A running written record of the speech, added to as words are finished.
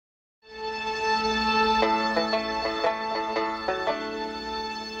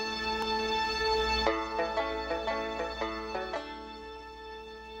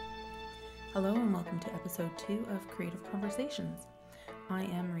episode 2 of Creative Conversations. I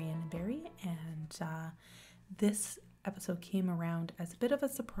am Rhiannon Berry, and this episode came around as a bit of a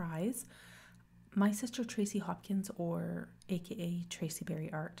surprise. My sister Tracy Hopkins, or aka Tracy Berry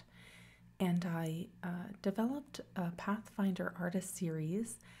Art, and I developed a Pathfinder artist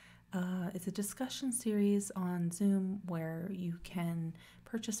series. It's a discussion series on Zoom where you can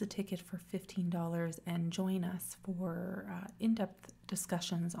purchase a ticket for $15 and join us for in-depth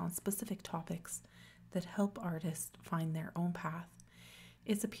discussions on specific topics that help artists find their own path.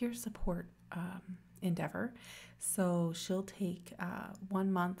 It's a peer support endeavor. So she'll take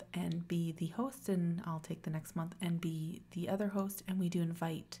 1 month and be the host, and I'll take the next month and be the other host. And we do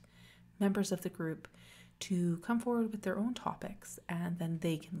invite members of the group to come forward with their own topics, and then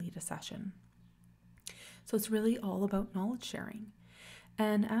they can lead a session. So it's really all about knowledge sharing.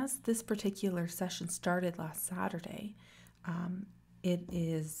 And as this particular session started last Saturday,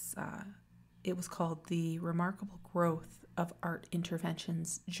 it was called The Remarkable Growth of Art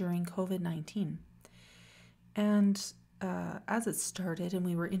Interventions During COVID-19. And as it started and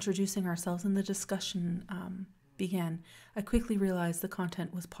we were introducing ourselves and the discussion began, I quickly realized the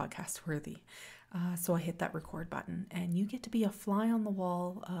content was podcast worthy. So I hit that record button, and you get to be a fly on the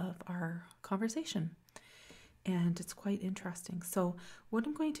wall of our conversation. And it's quite interesting. So what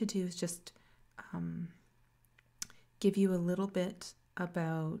I'm going to do is just give you a little bit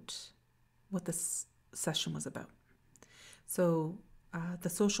about what this session was about. So the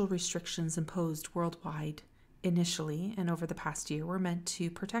social restrictions imposed worldwide initially and over the past year were meant to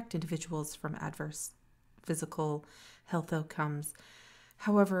protect individuals from adverse physical health outcomes.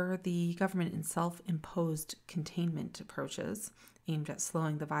 However, the government itself imposed containment approaches aimed at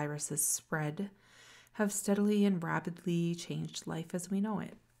slowing the virus's spread have steadily and rapidly changed life as we know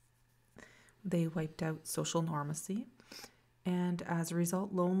it. They wiped out social normalcy, and as a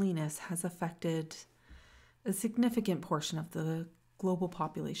result, loneliness has affected a significant portion of the global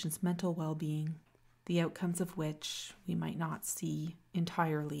population's mental well-being, the outcomes of which we might not see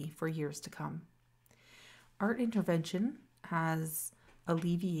entirely for years to come. Art intervention has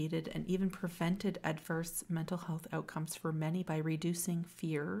alleviated and even prevented adverse mental health outcomes for many by reducing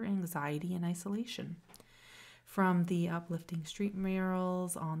fear, anxiety, and isolation. From the uplifting street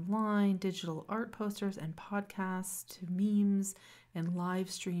murals, online, digital art posters, and podcasts to memes and live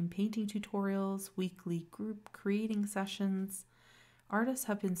stream painting tutorials, weekly group creating sessions, artists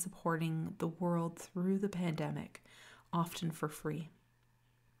have been supporting the world through the pandemic, often for free.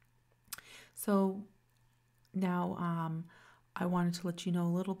 So now I wanted to let you know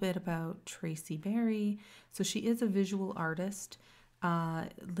a little bit about Tracy Berry. So she is a visual artist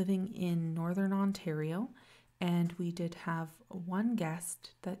living in Northern Ontario, and we did have one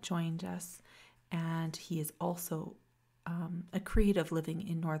guest that joined us, and he is also a creative living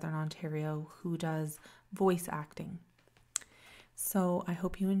in Northern Ontario who does voice acting. So I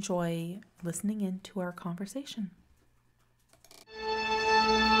hope you enjoy listening in to our conversation.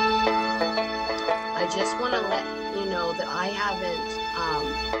 I just want to let you know that I haven't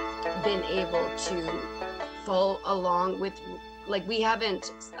been able to follow along with, we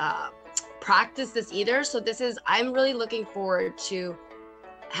haven't practiced this either. So I'm really looking forward to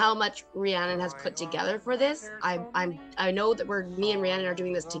how much Rhiannon has put together for this. I know that me and Rhiannon are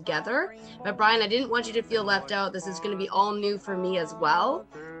doing this together, but Brian, I didn't want you to feel left out. This is going to be all new for me as well.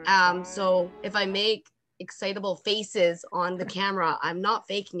 So if I make excitable faces on the camera, I'm not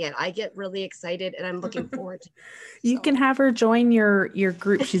faking it. I get really excited and I'm looking forward to it. You can have her join your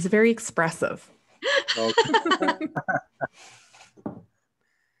group. She's very expressive.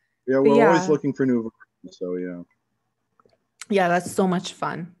 Yeah, we're always looking for new versions, so yeah. Yeah, that's so much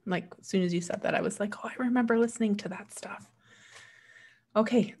fun. Like, as soon as you said that, I was like, oh, I remember listening to that stuff.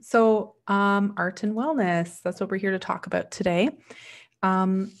 Okay, so art and wellness, that's what we're here to talk about today.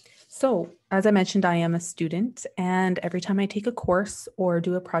 So as I mentioned, I am a student, and every time I take a course or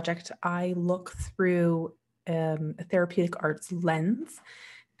do a project, I look through a therapeutic arts lens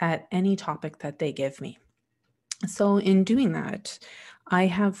at any topic that they give me. So in doing that, I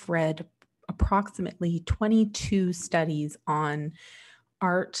have read approximately 22 studies on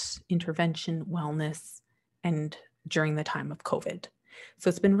art, intervention, wellness, and during the time of COVID. So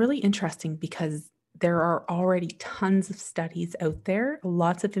it's been really interesting because there are already tons of studies out there,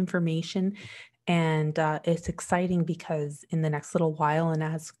 lots of information, and it's exciting because in the next little while, and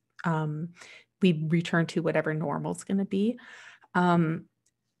as we return to whatever normal is going to be,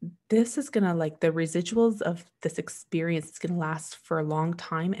 this is going to, the residuals of this experience is going to last for a long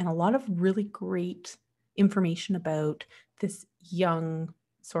time, and a lot of really great information about this young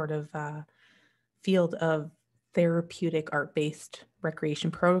sort of field of therapeutic art-based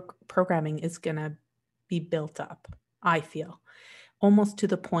recreation programming is going to be built up, I feel, almost to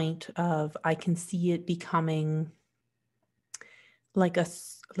the point of I can see it becoming like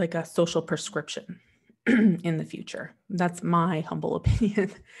a social prescription in the future. That's my humble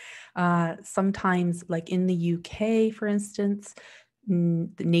opinion. Sometimes, like in the UK, for instance, the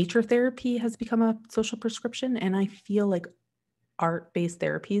nature therapy has become a social prescription, and I feel like art-based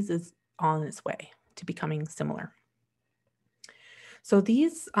therapies is on its way to becoming similar. So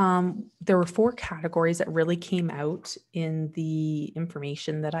these, there were 4 categories that really came out in the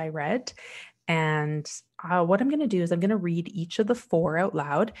information that I read. And what I'm going to do is I'm going to read each of the 4 out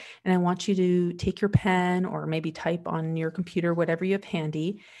loud. And I want you to take your pen or maybe type on your computer, whatever you have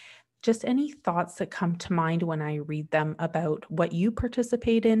handy, just any thoughts that come to mind when I read them about what you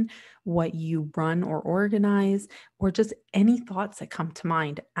participate in, what you run or organize, or just any thoughts that come to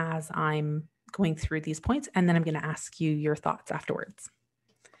mind as I'm going through these points. And then I'm going to ask you your thoughts afterwards.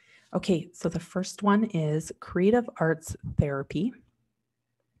 Okay, so the first one is creative arts therapy.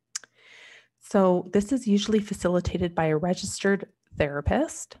 So this is usually facilitated by a registered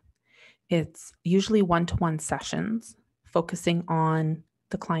therapist. It's usually one-to-one sessions focusing on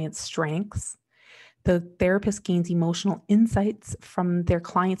the client's strengths. The therapist gains emotional insights from their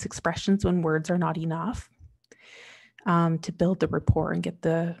client's expressions when words are not enough, to build the rapport and get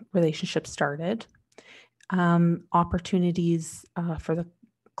the relationship started. Opportunities for the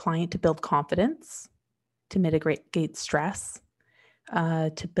client to build confidence, to mitigate stress,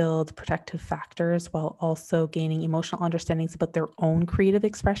 to build protective factors while also gaining emotional understandings about their own creative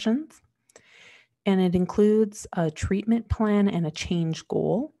expressions. And it includes a treatment plan and a change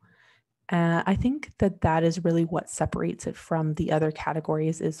goal. I think that is really what separates it from the other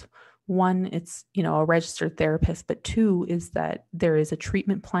categories is 1, it's, a registered therapist, but 2 is that there is a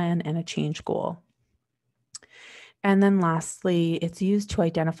treatment plan and a change goal. And then lastly, it's used to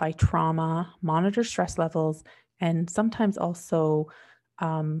identify trauma, monitor stress levels, and sometimes also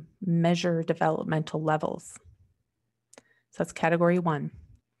measure developmental levels. So that's category 1.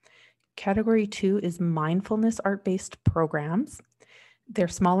 Category 2 is mindfulness art-based programs. They're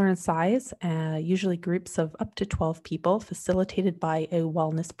smaller in size, usually groups of up to 12 people, facilitated by a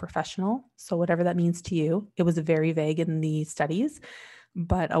wellness professional. So whatever that means to you, it was very vague in the studies,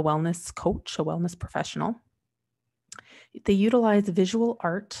 but a wellness coach, a wellness professional. They utilize visual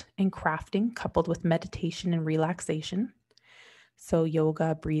art and crafting coupled with meditation and relaxation. So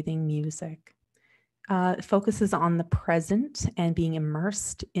yoga, breathing, music. It focuses on the present and being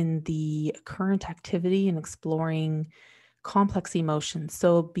immersed in the current activity and exploring complex emotions.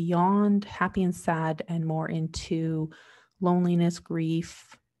 So beyond happy and sad and more into loneliness,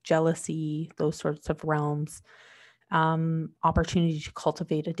 grief, jealousy, those sorts of realms. Opportunity to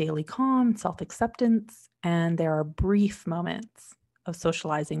cultivate a daily calm, self-acceptance, and there are brief moments of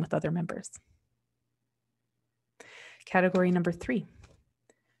socializing with other members. Category number 3,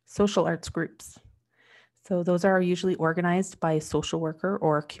 social arts groups. So those are usually organized by a social worker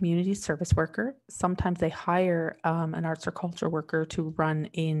or a community service worker. Sometimes they hire an arts or culture worker to run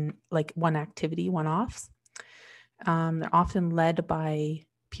in like one activity, one-offs. They're often led by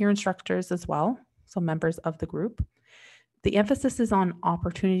peer instructors as well, so members of the group. The emphasis is on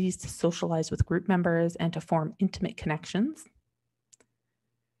opportunities to socialize with group members and to form intimate connections.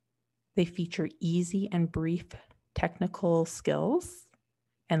 They feature easy and brief technical skills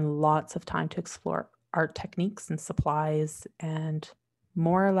and lots of time to explore art techniques and supplies, and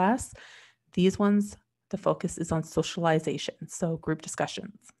more or less, these ones, the focus is on socialization, so group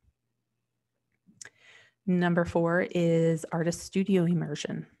discussions. Number 4 is artist studio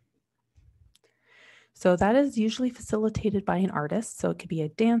immersion. So that is usually facilitated by an artist. So it could be a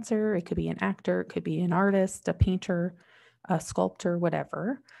dancer, it could be an actor, it could be an artist, a painter, a sculptor,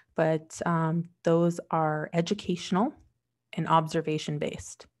 whatever. But those are educational and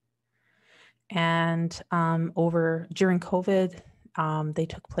observation-based. And during COVID, they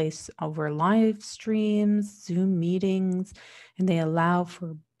took place over live streams, Zoom meetings, and they allow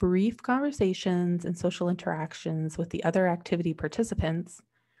for brief conversations and social interactions with the other activity participants.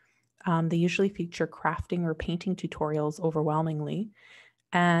 They usually feature crafting or painting tutorials overwhelmingly.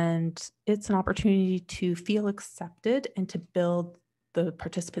 And it's an opportunity to feel accepted and to build the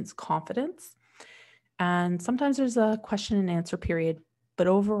participants' confidence. And sometimes there's a question and answer period, but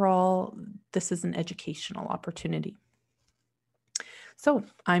overall, this is an educational opportunity. So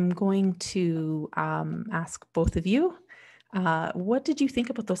I'm going to ask both of you, what did you think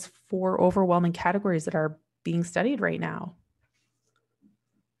about those 4 overwhelming categories that are being studied right now?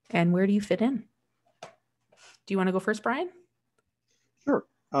 And where do you fit in? Do you want to go first, Brian? Sure.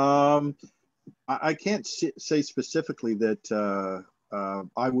 I can't say specifically that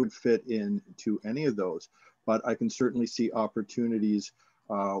I would fit into any of those, but I can certainly see opportunities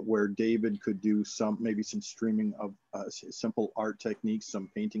where David could do maybe some streaming of simple art techniques, some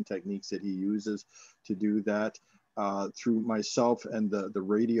painting techniques that he uses to do that. Through myself and the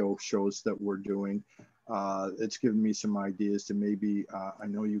radio shows that we're doing, it's given me some ideas to maybe, I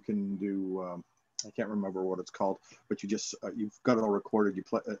know you can do, I can't remember what it's called, but you've got it all recorded. You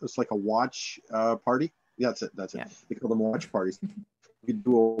play, it's like a watch party. Yeah, that's it. That's it. They call them watch parties. You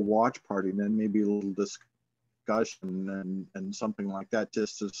do a watch party and then maybe a little discussion and something like that,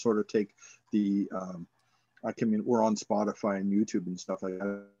 just to sort of take the, we're on Spotify and YouTube and stuff like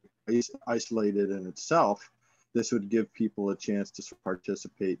that. Isolated in itself, this would give people a chance to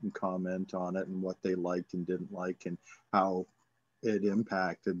participate and comment on it and what they liked and didn't like and how it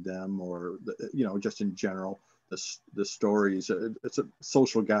impacted them, or just in general, the stories. It's a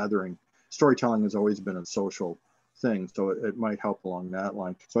social gathering. Storytelling has always been a social thing, so it might help along that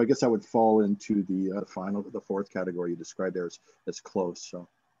line. So I guess that would fall into the fourth category you described there as close. So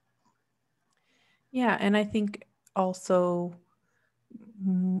yeah, and I think also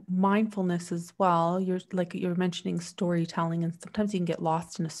mindfulness as well. You're mentioning storytelling, and sometimes you can get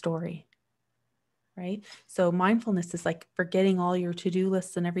lost in a story, right? So mindfulness is like forgetting all your to-do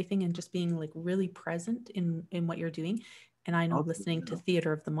lists and everything and just being like really present in what you're doing. And I know listening to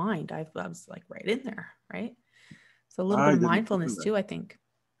Theater of the Mind, I was like right in there, right? So a little bit of mindfulness too, I think.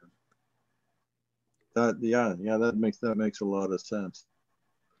 That makes a lot of sense.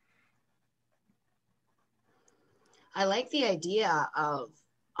 I like the idea of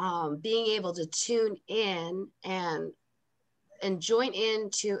being able to tune in and join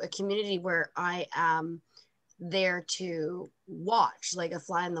into a community where I am there to watch, like a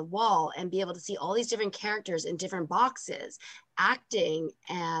fly on the wall, and be able to see all these different characters in different boxes acting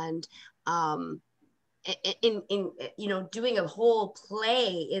and in doing a whole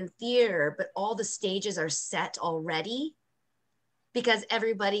play in theater, but all the stages are set already because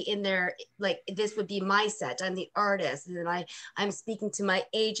everybody in there, like, this would be my set. I'm the artist, and then I'm speaking to my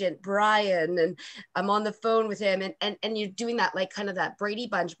agent Brian, and I'm on the phone with him, and you're doing that, like, kind of that Brady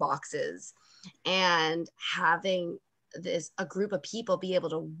Bunch boxes, and having a group of people be able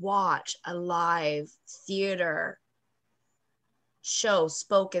to watch a live theater show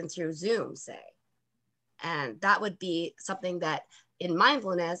spoken through Zoom, say. And that would be something that in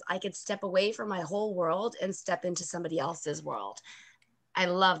mindfulness, I could step away from my whole world and step into somebody else's world. I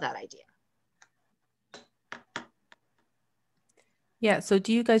love that idea. Yeah. So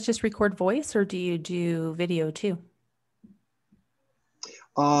do you guys just record voice, or do you do video too?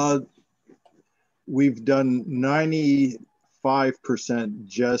 We've done 95%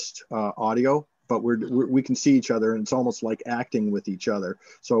 just audio, but we can see each other, and it's almost like acting with each other.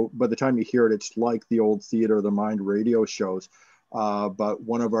 So by the time you hear it, it's like the old Theater of the Mind radio shows. But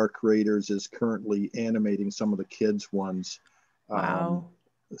one of our creators is currently animating some of the kids' ones. Wow.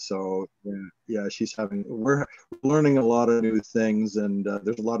 So yeah, we're learning a lot of new things, and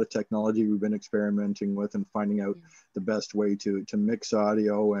there's a lot of technology we've been experimenting with and finding out the best way to mix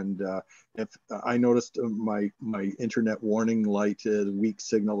audio. And if I noticed my internet warning light, weak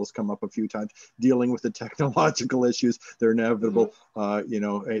signal has come up a few times. Dealing with the technological issues, they're inevitable.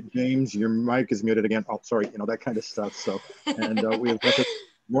 Hey, James, your mic is muted again. Oh, sorry, that kind of stuff. So, and we've got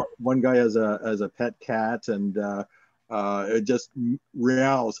one guy has a pet cat, and it just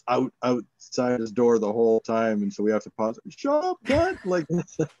meows outside his door the whole time, and so we have to pause. Shut up, cat! Like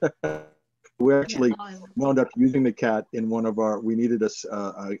we actually wound up using the cat in one of our. We needed a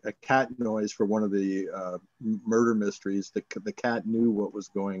cat noise for one of the murder mysteries. The cat knew what was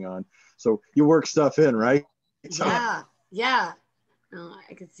going on, so you work stuff in, right? So, yeah. No,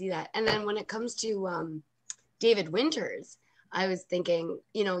 I could see that. And then when it comes to David Winters, I was thinking,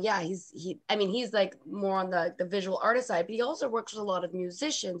 he's like more on the visual artist side, but he also works with a lot of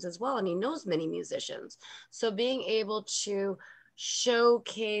musicians as well, and he knows many musicians. So being able to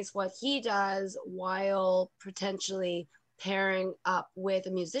showcase what he does while potentially pairing up with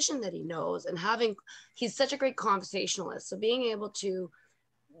a musician that he knows, and he's such a great conversationalist. So being able to,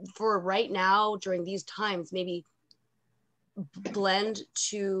 for right now, during these times, maybe blend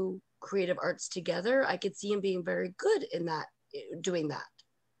two creative arts together, I could see him being very good in that, doing that.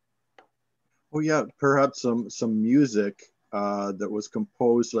 Oh yeah, perhaps some music that was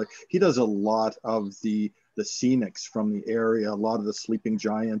composed. Like he does a lot of the scenics from the area, a lot of the Sleeping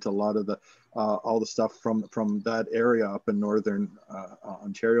Giant, a lot of the all the stuff from that area up in northern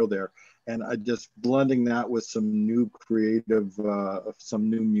Ontario there. And I just blending that with some new creative, some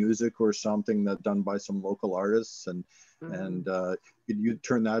new music or something that done by some local artists, and and you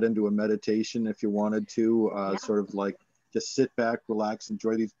turn that into a meditation if you wanted to, sort of like just sit back, relax,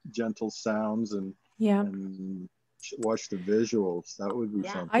 enjoy these gentle sounds, and Yeah. and watch the visuals. That would be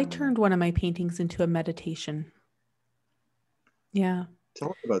Yeah. something. I turned one of my paintings into a meditation. Yeah. Tell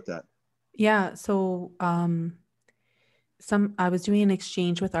us about that. Yeah. So I was doing an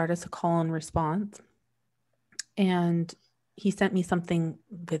exchange with artists, a call and response, and he sent me something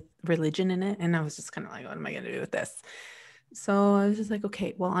with religion in it. And I was just kind of like, what am I going to do with this? So I was just like,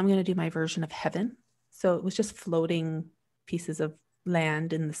 okay, well, I'm going to do my version of heaven. So it was just floating pieces of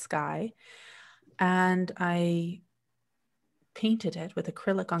land in the sky. And I painted it with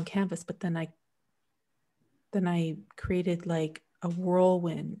acrylic on canvas, but then I created like a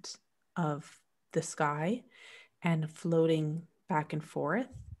whirlwind of the sky and floating back and forth.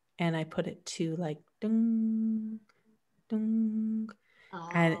 And I put it to like ding, ding.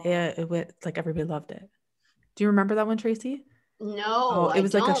 And it was like everybody loved it. Do you remember that one, Tracy? No, Oh, it I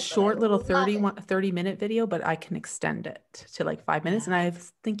was like a don't, but I short little would love it. 30-minute video, but I can extend it to like 5 minutes. And I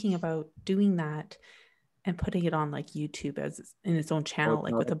was thinking about doing that and putting it on like YouTube as in its own Oh, channel, it's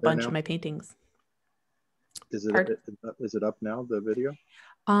like not with a up there bunch now. of my paintings. Is Pardon? it up now, the video?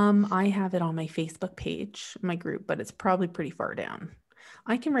 I have it on my Facebook page, my group, but it's probably pretty far down.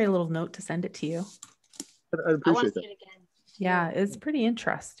 I can write a little note to send it to you. I'd I want to appreciate that. see it again. Yeah, it's pretty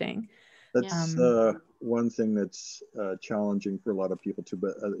interesting. That's Yeah. one thing that's challenging for a lot of people too.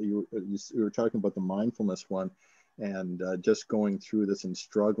 But you were talking about the mindfulness one, and just going through this and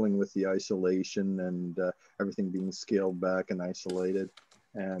struggling with the isolation and everything being scaled back and isolated,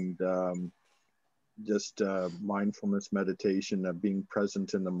 and just mindfulness meditation, being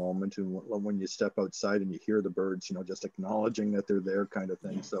present in the moment, and when you step outside and you hear the birds, just acknowledging that they're there, kind of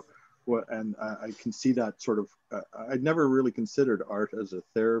thing. Yes. So and I can see that sort of I'd never really considered art as a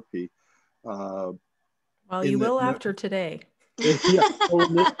therapy. Well, In you the will after today. yeah,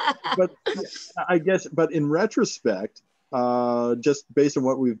 but yeah, I guess, but in retrospect, just based on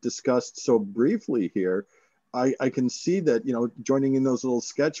what we've discussed so briefly here, I can see that, joining in those little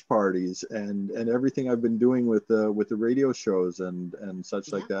sketch parties and everything I've been doing with the radio shows and such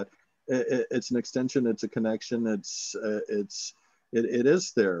Yeah. like that, it's an extension, it's a connection, it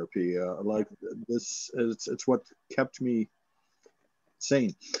is therapy. Like this, it's what kept me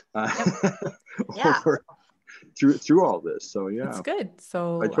sane Yeah. through all this. So yeah, It's good.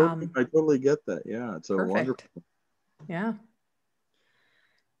 So I totally get that. Yeah, it's a perfect. wonderful. Yeah.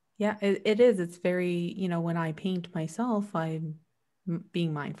 Yeah, it is. It's very, when I paint myself, I'm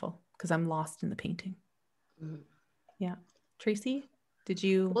being mindful because I'm lost in the painting. Mhm. Yeah. Tracy, did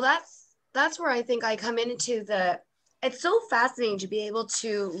you? Well, that's where I think I come into it's so fascinating to be able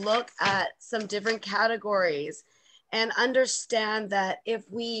to look at some different categories and understand that if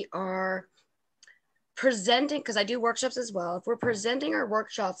we are presenting, because I do workshops as well, if we're presenting our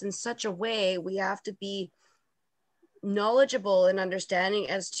workshops in such a way, we have to be knowledgeable and understanding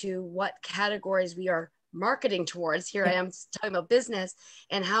as to what categories we are marketing towards. Here I am talking about business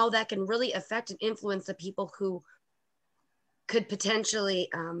and how that can really affect and influence the people who could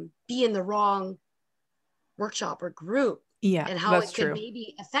potentially be in the wrong workshop or group, Yeah, and how that's it could true.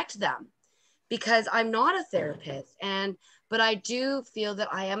 maybe affect them, because I'm not a therapist, but I do feel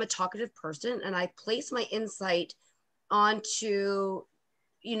that I am a talkative person, and I place my insight onto,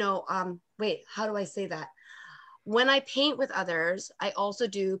 wait, how do I say that? When I paint with others, I also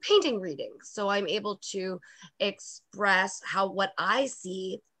do painting readings. So I'm able to express what I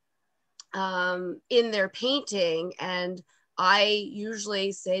see in their painting. And I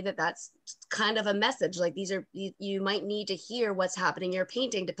usually say that that's kind of a message. Like you might need to hear what's happening in your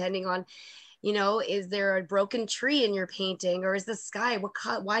painting, depending on, is there a broken tree in your painting, or is the sky,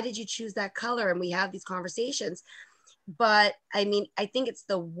 why did you choose that color? And we have these conversations. But I mean, I think it's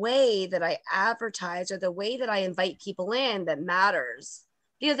the way that I advertise or the way that I invite people in that matters,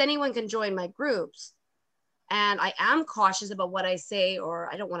 because anyone can join my groups. And I am cautious about what I say,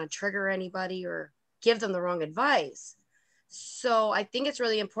 or I don't want to trigger anybody or give them the wrong advice. So I think it's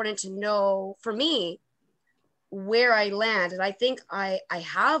really important to know, for me, where I land. And I think I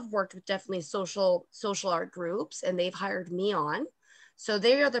have worked with definitely social art groups, and they've hired me on. So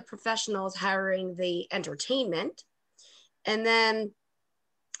they are the professionals hiring the entertainment. And then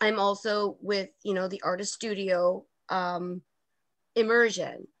I'm also with, the artist studio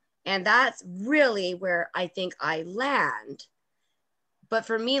immersion. And that's really where I think I land. But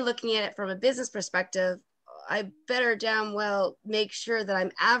for me, looking at it from a business perspective, I better damn well make sure that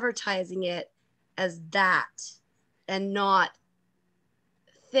I'm advertising it as that and not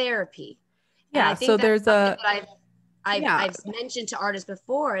therapy. And Yeah. I So think that's there's something a, that yeah. I've mentioned to artists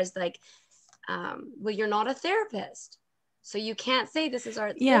before, is like, well, you're not a therapist. So you can't say this is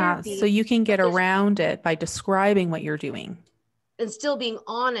art Yeah. So therapy, you can but get around it by describing what you're doing. and still being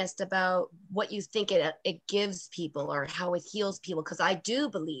honest about what you think it gives people or how it heals people. Because I do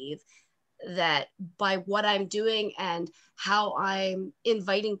believe that by what I'm doing and how I'm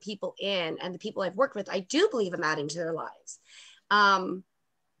inviting people in and the people I've worked with, I do believe I'm adding to their lives.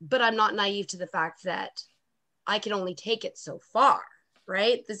 But I'm not naive to the fact that I can only take it so far,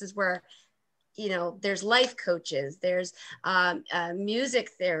 right? This is where, you know, there's life coaches, there's music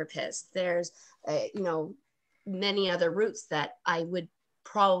therapists, there's, you know, many other routes that I would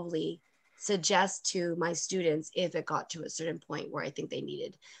probably suggest to my students if it got to a certain point where I think they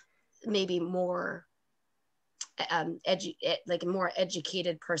needed maybe more like a more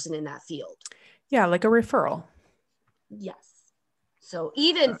educated person in that field. Yeah, like a referral. Yes. So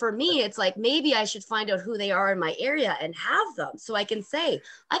even for me, it's like maybe I should find out who they are in my area and have them so I can say,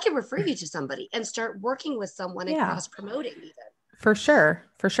 I can refer you to somebody and start working with someone and cross promoting even. For sure.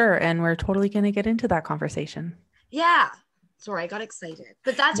 For sure. And we're totally going to get into that conversation. Yeah. Sorry, I got excited.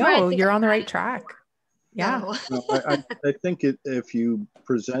 But that's where I No, think you're on the right track. Yeah. No, I think if you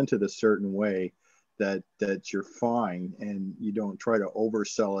present it a certain way, that you're fine, and you don't try to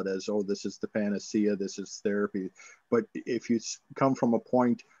oversell it as, oh, this is the panacea, this is therapy. But if you come from a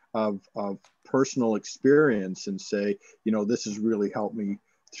point of personal experience and say, you know, this has really helped me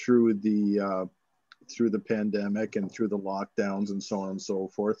through the pandemic and through the lockdowns and so on and so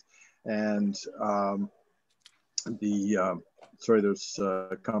forth, and sorry, there's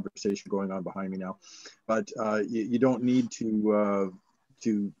a conversation going on behind me now, but you don't need to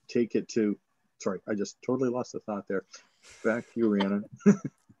take it to, sorry, I just totally lost the thought there. Back to you, Rihanna.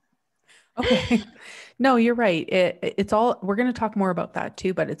 Okay. No, you're right. It's all, we're going to talk more about that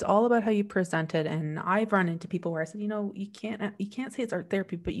too, but it's all about how you present it. And I've run into people where I said, you know, you can't say it's art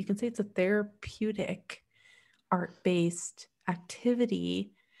therapy, but you can say it's a therapeutic art-based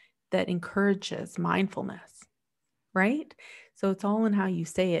activity that encourages mindfulness, right? So it's all in how you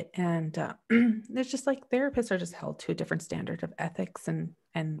say it. And there's just like therapists are just held to a different standard of ethics and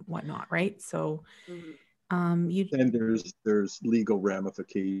whatnot, right? So and there's legal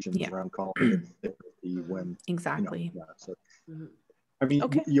ramifications around calling it therapy when exactly. You know, yeah, so, I mean,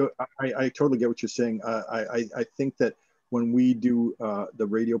 okay. I totally get what you're saying. I think that when we do the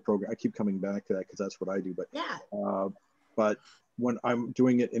radio program, I keep coming back to that because that's what I do. But yeah. But when I'm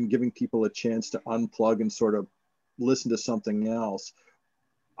doing it and giving people a chance to unplug and sort of listen to something else,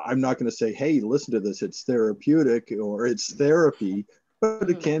 I'm not going to say, hey, listen to this, it's therapeutic or it's therapy, but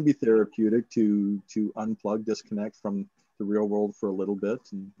it can be therapeutic to unplug, disconnect from the real world for a little bit.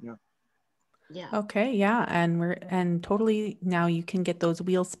 And yeah. Okay. Yeah. And totally now you can get those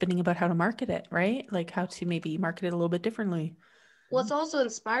wheels spinning about how to market it, right? Like how to maybe market it a little bit differently. Well, it's also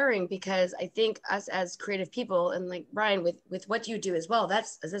inspiring because I think us as creative people, and like Brian, with what you do as well,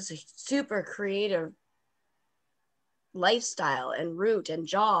 that's a super creative lifestyle and route and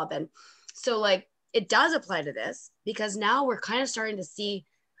job. And so like it does apply to this because now we're kind of starting to see,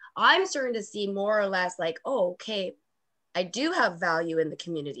 I'm starting to see more or less like, oh, okay, I do have value in the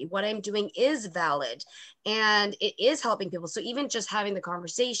community. What I'm doing is valid and it is helping people. So even just having the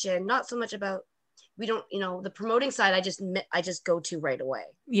conversation, not so much about, we don't, you know, the promoting side, I just go to right away.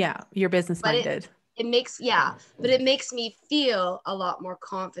 Yeah. You're business minded. It makes, but it makes me feel a lot more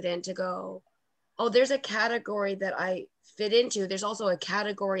confident to go, oh, there's a category that I fit into. There's also a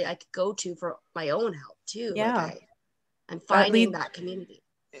category I could go to for my own help too. Yeah. Like I'm finding that community.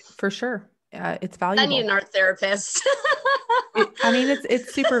 For sure. It's valuable. I need an art therapist. I mean,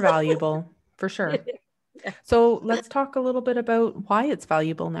 it's super valuable for sure. Yeah. So let's talk a little bit about why it's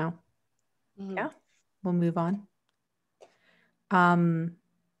valuable now. Yeah, we'll move on.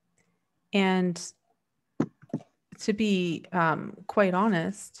 And to be quite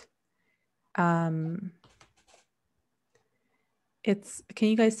honest, can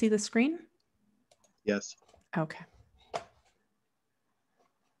you guys see the screen? Yes. Okay. Let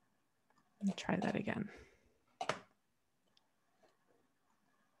me try that again. I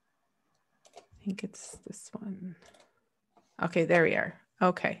think it's this one. Okay, there we are.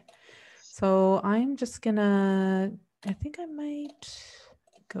 Okay. So I'm just gonna, I think I might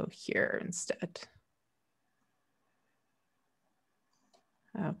go here instead.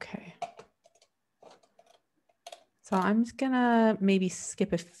 Okay. So I'm just gonna maybe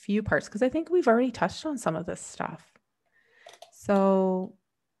skip a few parts because I think we've already touched on some of this stuff. So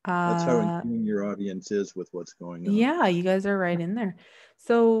that's how in tune your audience is with what's going on. Yeah, you guys are right in there.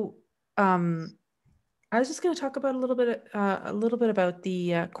 So I was just going to talk about a little bit about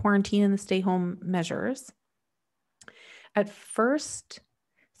the quarantine and the stay home measures. At first,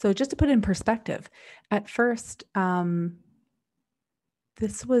 so just to put it in perspective, at first,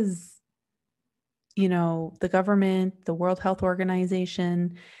 this was, the government, the World Health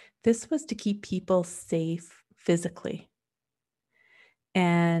Organization, this was to keep people safe physically.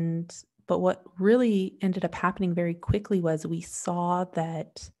 But what really ended up happening very quickly was we saw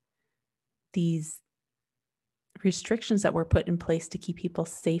that these restrictions that were put in place to keep people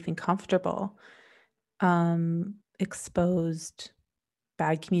safe and comfortable exposed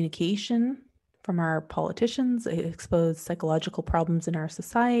bad communication from our politicians. It exposed psychological problems in our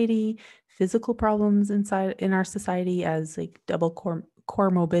society, physical problems in our society, as like double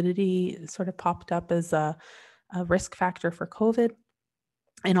comorbidity sort of popped up as a risk factor for COVID,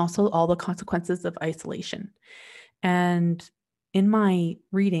 and also all the consequences of isolation. And in my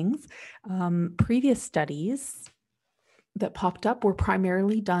readings, previous studies that popped up were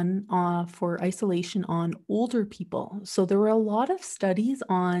primarily done for isolation on older people. So there were a lot of studies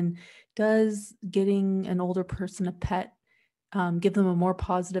on, does getting an older person a pet give them a more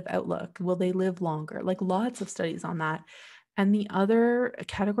positive outlook? Will they live longer? Like lots of studies on that. And the other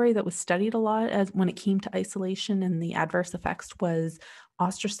category that was studied a lot as when it came to isolation and the adverse effects was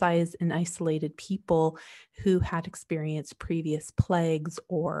ostracized and isolated people who had experienced previous plagues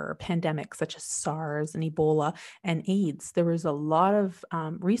or pandemics such as SARS and Ebola and AIDS. There was a lot of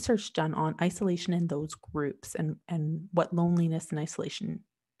research done on isolation in those groups and what loneliness and isolation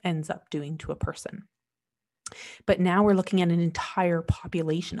ends up doing to a person. But now we're looking at an entire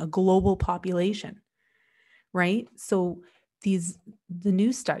population, a global population, right? So the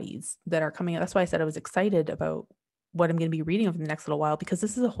new studies that are coming out, that's why I said I was excited about what I'm going to be reading over the next little while, because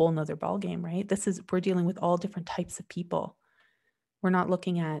this is a whole nother ballgame, right? We're dealing with all different types of people. We're not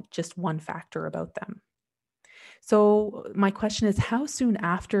looking at just one factor about them. So my question is, how soon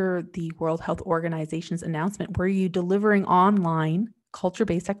after the World Health Organization's announcement were you delivering online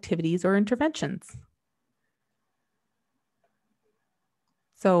culture-based activities or interventions?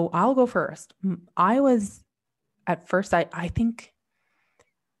 So I'll go first. I was at first, I think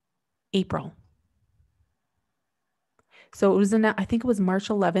April. So it was, I think it was March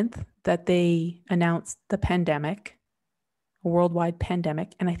 11th that they announced the pandemic, a worldwide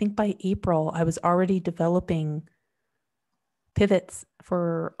pandemic. And I think by April, I was already developing pivots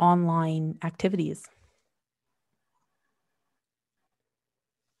for online activities.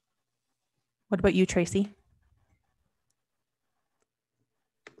 What about you, Tracy?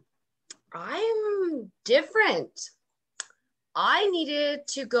 I'm different. I needed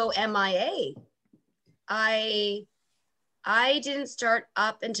to go MIA. I didn't start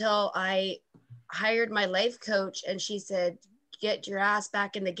up until I hired my life coach, and she said, get your ass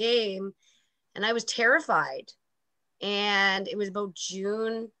back in the game. And I was terrified. And it was about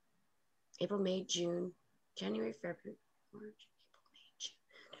June, April, May, June, January, February, March, April, May, June.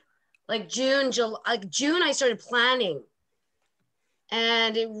 Like June, July, like June, I started planning.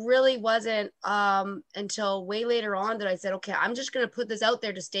 And it really wasn't until way later on that I said, okay, I'm just going to put this out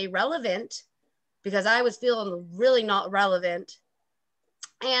there to stay relevant, because I was feeling really not relevant.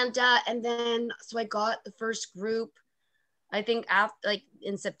 And then, so I got the first group, I think after, like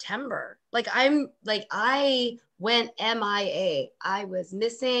in September, I went MIA. I was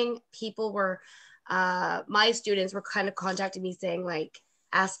missing. People were, my students were kind of contacting me saying like,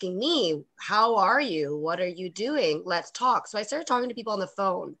 asking me, how are you? What are you doing? Let's talk. So I started talking to people on the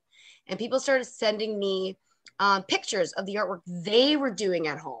phone, and people started sending me pictures of the artwork they were doing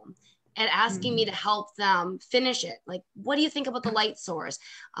at home and asking me to help them finish it. Like, what do you think about the light source?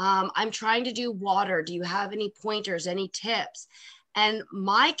 I'm trying to do water. Do you have any pointers, any tips? And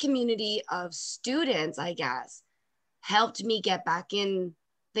my community of students, I guess, helped me get back in.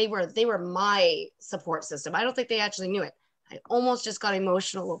 They were my support system. I don't think they actually knew it. I almost just got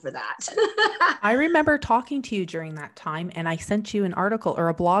emotional over that. I remember talking to you during that time, and I sent you an article or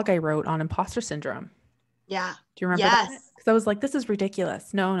a blog I wrote on imposter syndrome. Yeah. Do you remember that? Because I was like, this is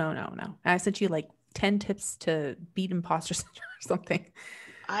ridiculous. No. And I sent you like 10 tips to beat imposter syndrome or something.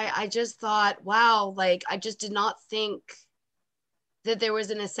 I just thought, wow, like I just did not think that there was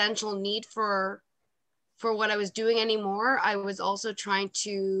an essential need for what I was doing anymore. I was also trying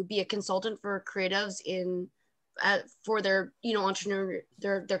to be a consultant for creatives for their, entrepreneur,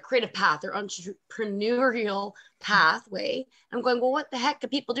 their creative path, their entrepreneurial pathway. I'm going, well, what the heck do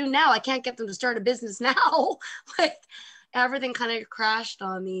people do now? I can't get them to start a business now. Like everything kind of crashed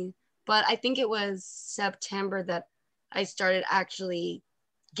on me. But I think it was September that I started actually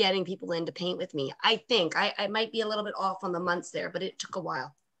getting people in to paint with me. I think I might be a little bit off on the months there, but it took a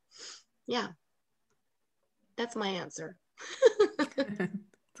while. Yeah. That's my answer.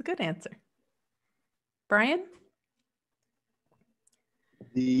 It's a good answer. Brian?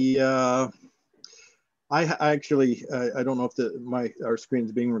 I actually, I don't know if our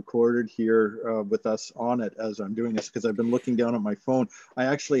screen's being recorded here with us on it as I'm doing this, because I've been looking down at my phone. I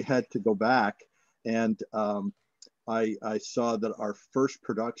actually had to go back and I saw that our first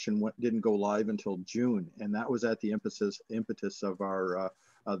production didn't go live until June, and that was at the impetus of our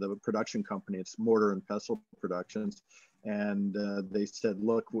the production company. It's Mortar and Pestle Productions, and they said,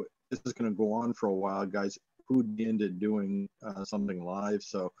 "Look, this is going to go on for a while, guys. Who'd be into doing something live?"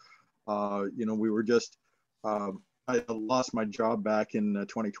 So, you know, we were just. I lost my job back in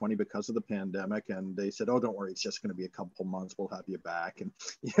 2020 because of the pandemic, and they said, "Oh, don't worry, it's just going to be a couple months. We'll have you back." And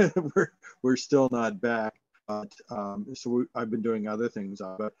yeah, we're still not back. But I've been doing other things.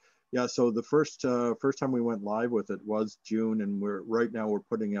 But yeah, so the first time we went live with it was June, and right now we're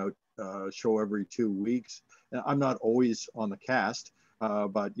putting out a show every 2 weeks. And I'm not always on the cast,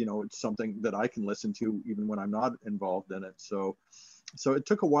 but you know, it's something that I can listen to even when I'm not involved in it. So it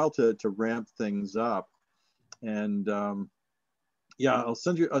took a while to ramp things up. And yeah, I'll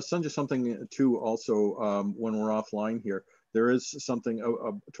send you something too. Also, when we're offline here, there is something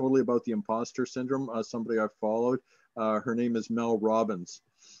totally about the imposter syndrome. Somebody I've followed, her name is Mel Robbins,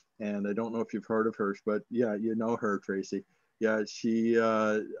 and I don't know if you've heard of her, but yeah, you know her, Tracy. Yeah, she.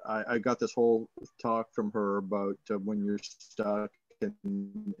 I got this whole talk from her about when you're stuck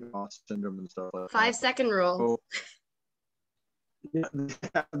in imposter syndrome and stuff like that. 5-second rule. So, yeah.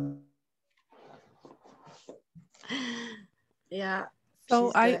 Yeah.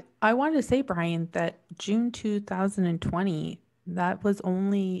 So I wanted to say, Brian, that June 2020, that was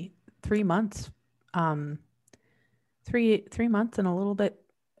only 3 months, 3 months and a little bit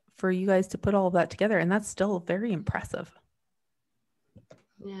for you guys to put all of that together, and that's still very impressive.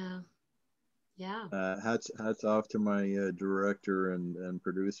 Yeah. Yeah. Hats off to my director and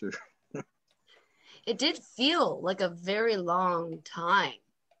producer. It did feel like a very long time.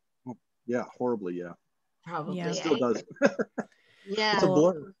 Yeah, horribly. Yeah. Probably. Yeah. It still does. Yeah. It's a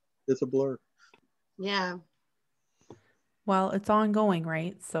blur. It's a blur. Yeah. Well, it's ongoing,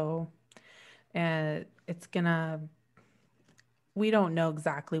 right? So, it's gonna. We don't know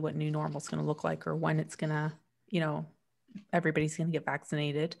exactly what new normal is going to look like or when it's going to, you know, everybody's going to get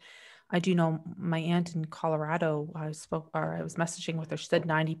vaccinated. I do know my aunt in Colorado, I was messaging with her. She said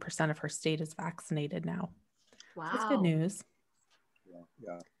 90% of her state is vaccinated now. Wow. So that's good news.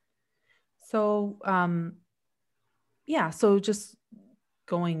 Yeah. So, yeah. So just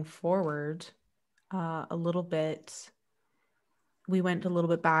going forward a little bit, we went a little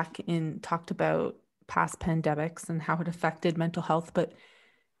bit back and talked about past pandemics and how it affected mental health, but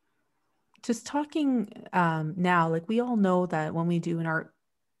just talking now, like we all know that when we do an art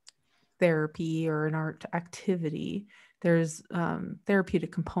therapy or an art activity, there's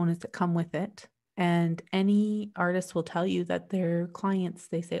therapeutic components that come with it. And any artist will tell you that their clients,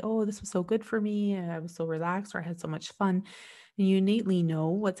 they say, "Oh, this was so good for me. I was so relaxed, or I had so much fun." And you innately know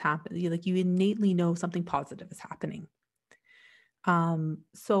what's happening. Like you innately know something positive is happening.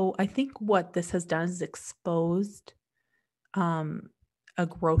 So I think what this has done is exposed a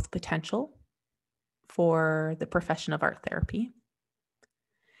growth potential for the profession of art therapy.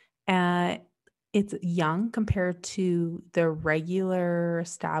 It's young compared to the regular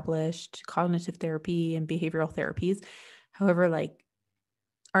established cognitive therapy and behavioral therapies. However, like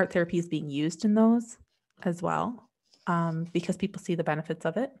art therapy is being used in those as well, because people see the benefits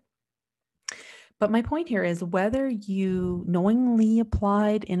of it. But my point here is whether you knowingly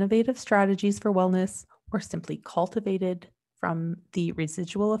applied innovative strategies for wellness or simply cultivated from the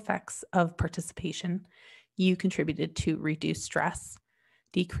residual effects of participation, you contributed to reduced stress,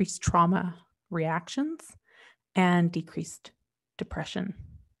 decreased trauma reactions, and decreased depression.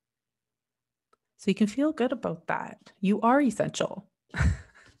 So you can feel good about that. You are essential.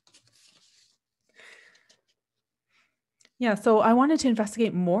 Yeah, so I wanted to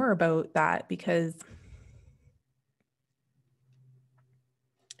investigate more about that because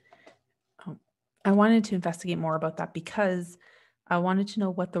I wanted to know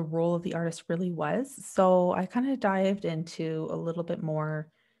what the role of the artist really was. So I kind of dived into a little bit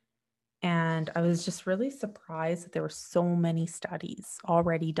more, and I was just really surprised that there were so many studies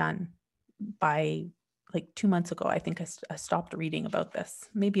already done by like 2 months ago. I think I stopped reading about this,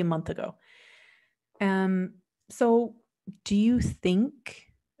 maybe a month ago. So do you think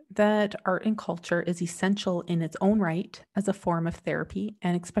that art and culture is essential in its own right as a form of therapy,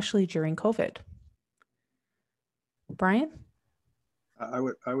 and especially during COVID? Brian? I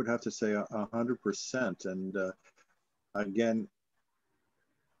would have to say 100%. And again,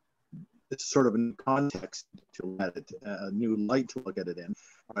 it's sort of a new context to look at it, a new light to look at it in.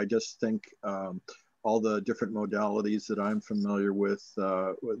 I just think all the different modalities that I'm familiar with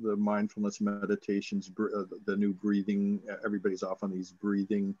the mindfulness meditations, the new breathing. Everybody's off on these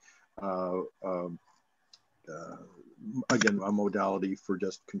breathing. Again, a modality for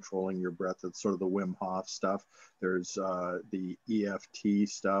just controlling your breath. It's sort of the Wim Hof stuff. There's the EFT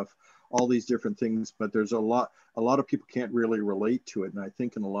stuff, all these different things, but there's a lot of people can't really relate to it. And I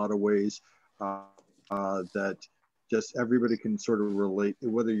think in a lot of ways that just everybody can sort of relate,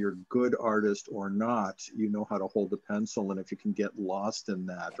 whether you're a good artist or not, you know how to hold a pencil. And if you can get lost in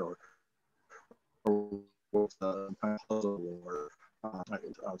that or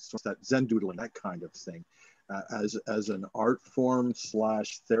that Zen doodling, that kind of thing, as an art form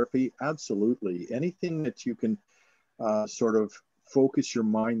 / therapy, absolutely. Anything that you can sort of focus your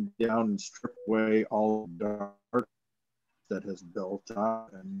mind down and strip away all the dark that has built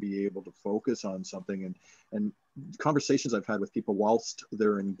up and be able to focus on something. And conversations I've had with people whilst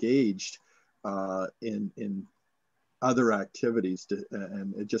they're engaged in other activities,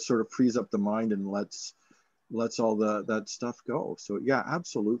 and it just sort of frees up the mind and lets all that stuff go. So yeah,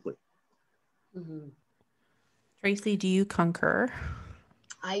 absolutely. Mm-hmm. Tracy, do you concur?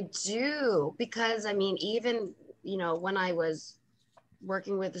 I do, because I mean, even, when I was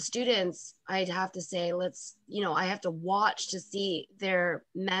working with the students, I'd have to say, I have to watch to see their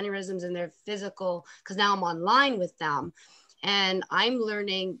mannerisms and their physical, because now I'm online with them and I'm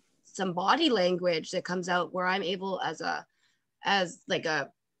learning some body language that comes out where I'm able as like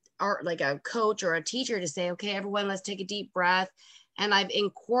a coach or a teacher to say, okay, everyone, let's take a deep breath. And I've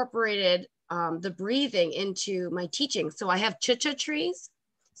incorporated the breathing into my teaching. So I have cha-cha trees.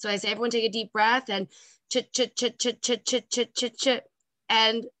 So I say, everyone take a deep breath and cha-cha-cha-cha-cha-cha-cha-cha.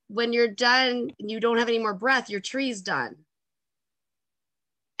 And when you're done and you don't have any more breath, your tree's done.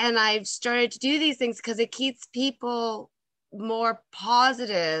 And I've started to do these things because it keeps people more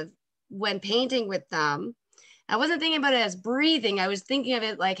positive when painting with them. I wasn't thinking about it as breathing. I was thinking of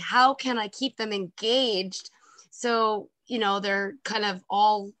it like, how can I keep them engaged? So, they're kind of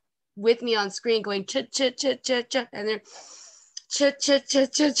all with me on screen going cha cha cha cha cha, and they're cha cha cha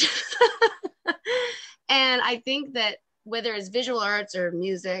cha cha. And I think that whether it's visual arts or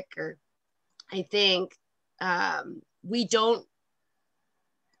music, or I think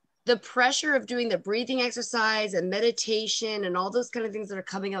the pressure of doing the breathing exercise and meditation and all those kind of things that are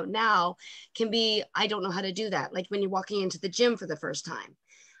coming out now can be, I don't know how to do that. Like when you're walking into the gym for the first time.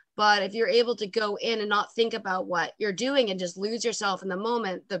 But if you're able to go in and not think about what you're doing and just lose yourself in the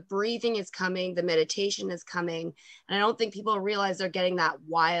moment, the breathing is coming, the meditation is coming. And I don't think people realize they're getting that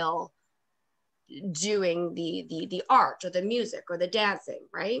while doing the art or the music or the dancing,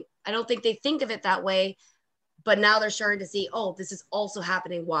 right? I don't think they think of it that way, but now they're starting to see, oh, this is also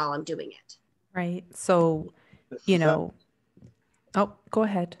happening while I'm doing it. Right. So, oh, go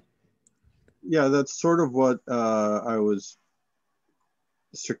ahead. Yeah, that's sort of what I was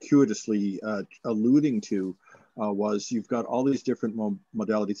circuitously alluding to, was you've got all these different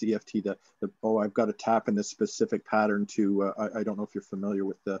modalities, EFT, I've got to tap in this specific pattern to, I don't know if you're familiar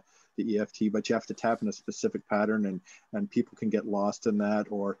with the EFT, but you have to tap in a specific pattern, and people can get lost in that,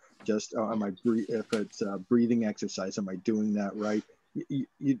 or just, if it's a breathing exercise, am I doing that right?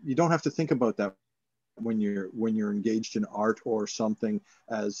 You don't have to think about that when you're engaged in art or something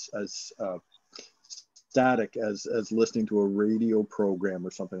as static as listening to a radio program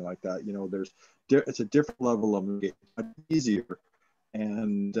or something like that. It's a different level of engagement, easier,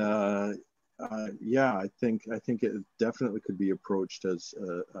 and yeah, I think it definitely could be approached as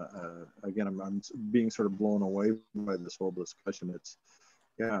again, I'm being sort of blown away by this whole discussion. It's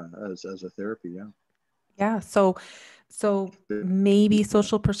as a therapy. Yeah. So maybe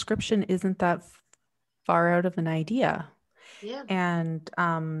social prescription isn't that far out of an idea. Yeah. And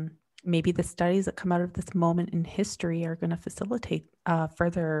maybe the studies that come out of this moment in history are going to facilitate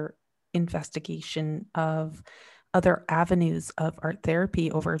further investigation of other avenues of art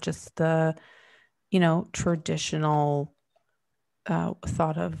therapy over just the, traditional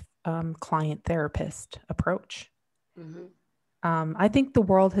thought of client therapist approach. Mm-hmm. I think the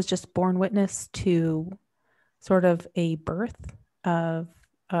world has just borne witness to sort of a birth of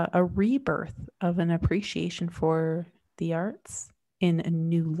a rebirth of an appreciation for the arts in a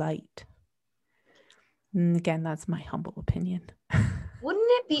new light. And again, that's my humble opinion. Wouldn't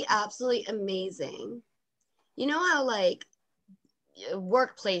it be absolutely amazing? You know how like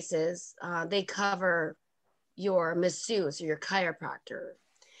workplaces, they cover your masseuse or your chiropractor.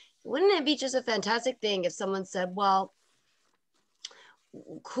 Wouldn't it be just a fantastic thing if someone said, well,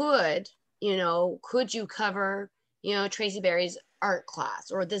 could you cover, Tracy Berry's art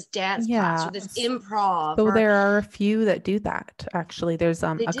class or this dance class or this improv? So there are a few that do that. Actually, there's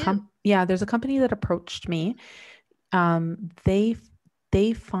They do. Yeah, there's a company that approached me.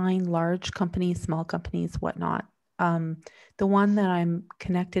 They find large companies, small companies, whatnot. The one that I'm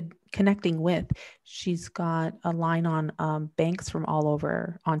connecting with, she's got a line on banks from all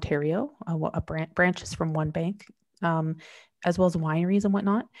over Ontario, branches from one bank, um, as well as wineries and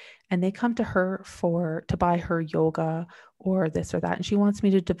whatnot. And they come to her to buy her yoga or this or that. And she wants me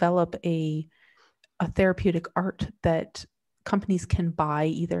to develop a therapeutic art that companies can buy,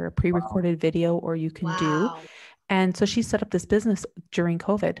 either a pre-recorded video or you can do. Wow. And so she set up this business during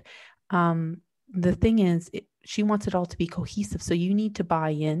COVID. The thing is, she wants it all to be cohesive. So you need to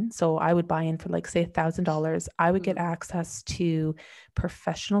buy in. So I would buy in for, like, say, $1,000. I would get access to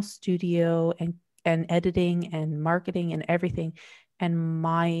professional studio and editing and marketing and everything. And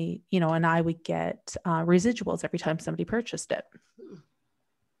and I would get residuals every time somebody purchased it.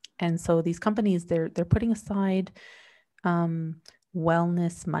 And so these companies, they're putting aside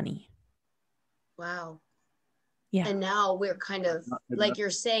wellness money. Wow. Yeah. And now we're kind of, like you're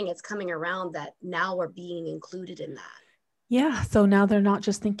saying, it's coming around that now we're being included in that. Yeah. So now they're not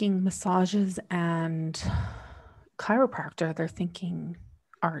just thinking massages and chiropractor, they're thinking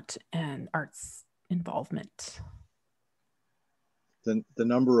art and arts involvement. The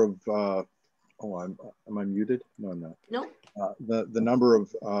number of am I muted? No, I'm not. No. The number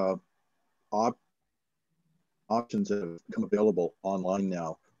of options that have become available online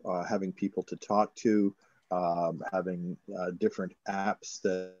now, having people to talk to, having different apps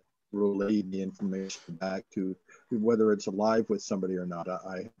that relay the information back to, whether it's live with somebody or not.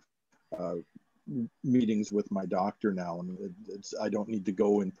 I meetings with my doctor now, and I don't need to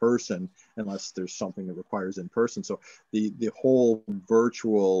go in person unless there's something that requires in person. So the whole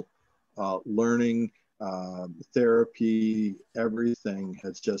virtual learning, therapy, everything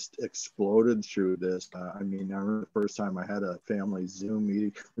has just exploded through this. I mean, I remember the first time I had a family Zoom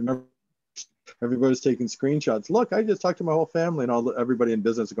meeting. Remember, everybody's taking screenshots. Look, I just talked to my whole family, and everybody in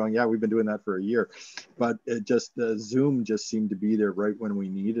business going, yeah, we've been doing that for a year. But it just, Zoom just seemed to be there right when we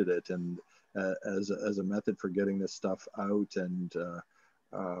needed it. And as a method for getting this stuff out, and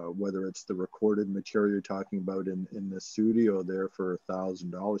whether it's the recorded material you're talking about in the studio there for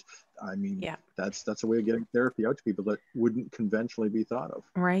 $1,000. I mean, yeah, that's a way of getting therapy out to people that wouldn't conventionally be thought of.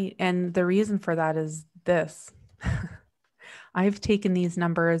 Right. And the reason for that is this. I've taken these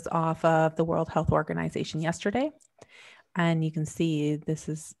numbers off of the World Health Organization yesterday, and you can see this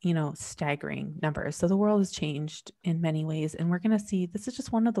is, staggering numbers. So the world has changed in many ways, and we're going to see this is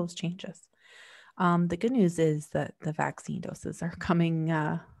just one of those changes. The good news is that the vaccine doses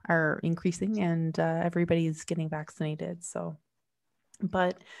are increasing, and everybody's getting vaccinated. So,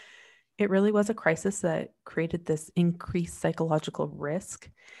 but it really was a crisis that created this increased psychological risk,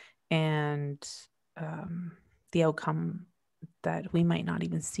 and the outcome that we might not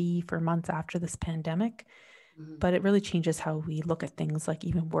even see for months after this pandemic. Mm-hmm. But it really changes how we look at things like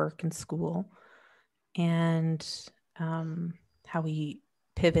even work and school, and how we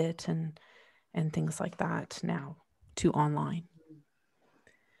pivot and things like that now to online.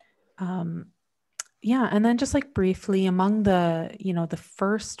 Yeah. And then just like briefly among the, the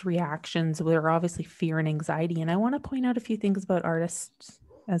first reactions were obviously fear and anxiety. And I want to point out a few things about artists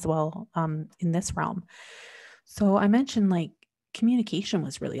as well in this realm. So I mentioned, like, communication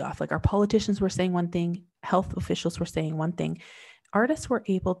was really off. Like, our politicians were saying one thing, health officials were saying one thing. Artists were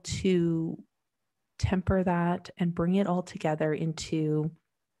able to temper that and bring it all together into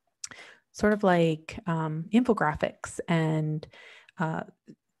sort of like infographics and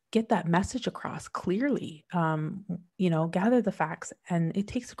get that message across clearly, gather the facts. And it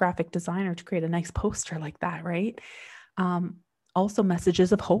takes a graphic designer to create a nice poster like that, right? Also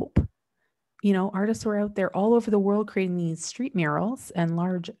messages of hope. Artists were out there all over the world creating these street murals and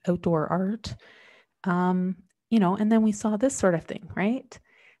large outdoor art. And then we saw this sort of thing, right?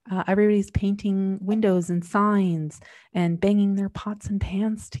 Everybody's painting windows and signs and banging their pots and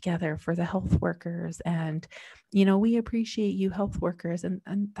pans together for the health workers. And, we appreciate you, health workers.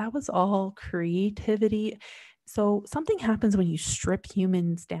 And that was all creativity. So something happens when you strip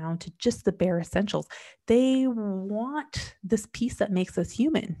humans down to just the bare essentials. They want this piece that makes us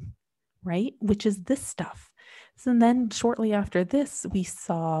human, right? Which is this stuff. So then shortly after this, we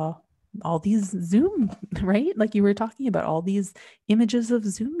saw all these Zoom, right? Like you were talking about, all these images of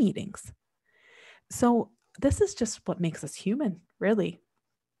Zoom meetings. So this is just what makes us human, really.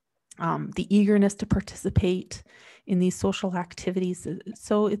 The eagerness to participate in these social activities.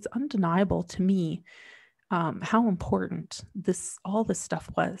 So it's undeniable to me how important all this stuff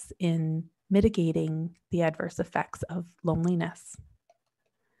was in mitigating the adverse effects of loneliness.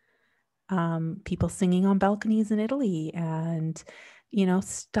 People singing on balconies in Italy, and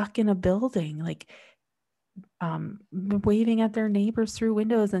stuck in a building, like waving at their neighbors through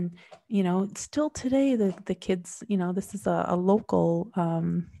windows. And, still today, the kids, this is a local,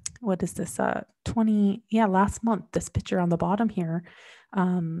 what is this? Last month, this picture on the bottom here,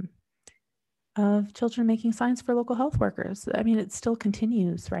 of children making signs for local health workers. I mean, it still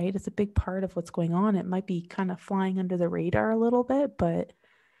continues, right? It's a big part of what's going on. It might be kind of flying under the radar a little bit, but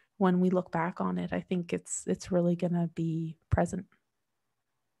when we look back on it, I think it's really going to be present.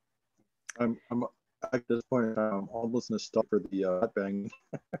 I'm at this point, I'm almost nostalgic for the bang.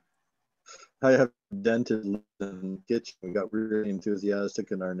 I have dented in the kitchen. We got really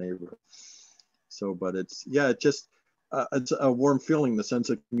enthusiastic in our neighborhood. So, but it's it's a warm feeling, the sense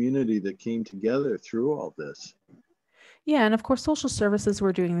of community that came together through all this. Yeah, and of course, social services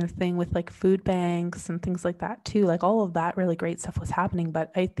were doing their thing with like food banks and things like that too. Like all of that really great stuff was happening,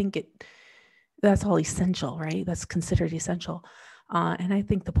 but I think that's all essential, right? That's considered essential. And I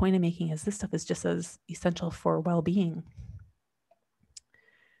think the point I'm making is this stuff is just as essential for well-being.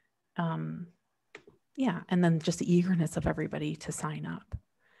 And then just the eagerness of everybody to sign up.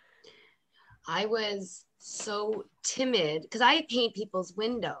 I was so timid because I paint people's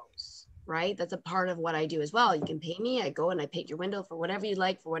windows, right? That's a part of what I do as well. You can pay me. I go and I paint your window for whatever you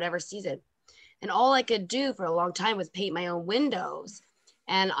like, for whatever season. And all I could do for a long time was paint my own windows.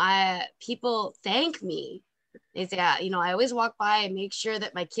 And people thank me. They say, I always walk by and make sure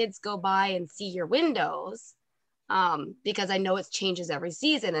that my kids go by and see your windows, because I know it changes every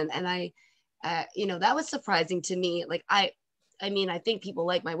season. And I, that was surprising to me. Like I think people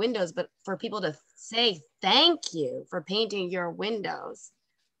like my windows, but for people to say thank you for painting your windows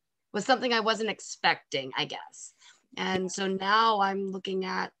was something I wasn't expecting, I guess. And so now I'm looking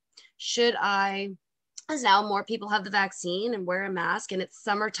at, as now more people have the vaccine and wear a mask, and it's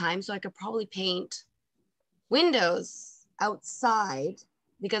summertime, so I could probably paint windows outside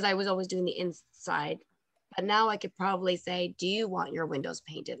because I was always doing the inside. But now I could probably say, do you want your windows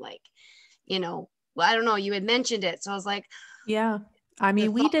painted? Like, well, I don't know, you had mentioned it. So I was like, yeah. I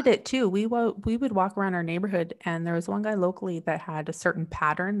mean, we did it too. We would walk around our neighborhood, and there was one guy locally that had a certain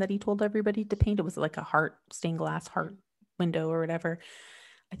pattern that he told everybody to paint. It was like a heart, stained glass heart window or whatever.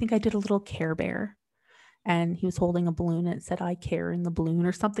 I think I did a little Care Bear, and he was holding a balloon and it said, "I care" in the balloon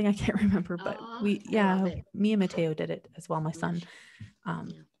or something. I can't remember, but me and Mateo did it as well, my son.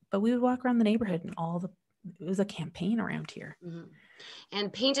 But we would walk around the neighborhood and it was a campaign around here. Mm-hmm.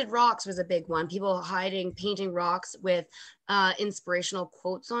 And painted rocks was a big one. People painting rocks with inspirational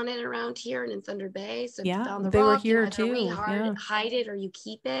quotes on it around here and in Thunder Bay. So if you found the they rock, were here too. Hide it or you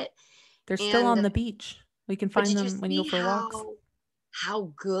keep it. They're still on the beach. We can find them when you go for walks.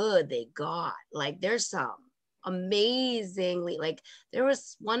 How good they got. Like there's some amazingly, like there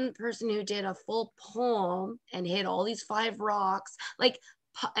was one person who did a full poem and hit all these 5 rocks. Like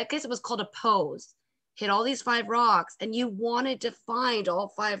I guess it was called a pose. Hit all these 5 rocks, and you wanted to find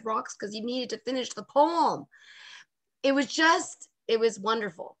all 5 rocks because you needed to finish the poem. It was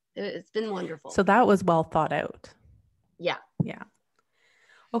wonderful. It's been wonderful. So that was well thought out. Yeah.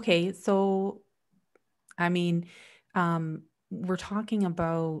 Okay. So, I mean, we're talking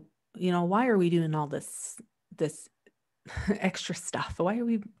about, why are we doing all this extra stuff? Why are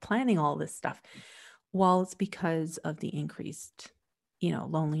we planning all this stuff? Well, it's because of the increased,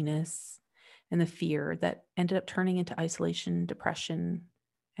 loneliness and the fear that ended up turning into isolation, depression,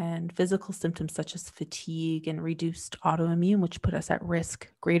 and physical symptoms such as fatigue and reduced autoimmune, which put us at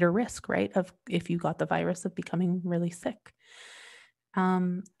greater risk, right? Of if you got the virus, of becoming really sick.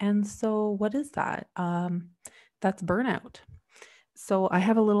 And so what is that? That's burnout. So I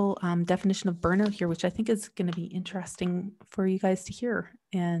have a little definition of burnout here, which I think is going to be interesting for you guys to hear.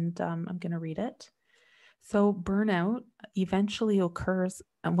 And I'm going to read it. So burnout eventually occurs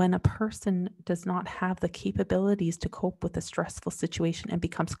when a person does not have the capabilities to cope with a stressful situation and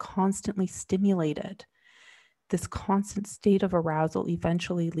becomes constantly stimulated. This constant state of arousal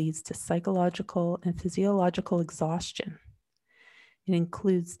eventually leads to psychological and physiological exhaustion.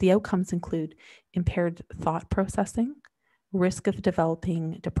 The outcomes include impaired thought processing, risk of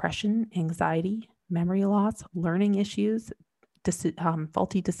developing depression, anxiety, memory loss, learning issues,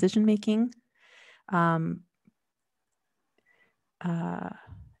 faulty decision-making,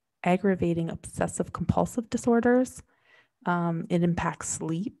 aggravating obsessive compulsive disorders. It impacts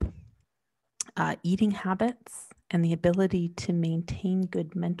sleep, eating habits, and the ability to maintain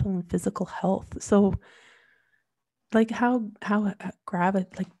good mental and physical health. So like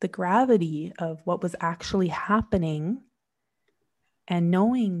the gravity of what was actually happening, and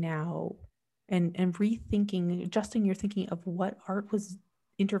knowing now and rethinking, adjusting your thinking of what art was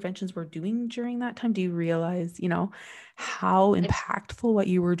interventions were doing during that time? Do you realize, how impactful what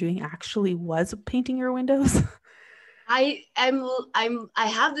you were doing actually was painting your windows? I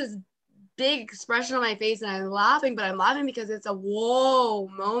have this big expression on my face and I'm laughing, but I'm laughing because it's a whoa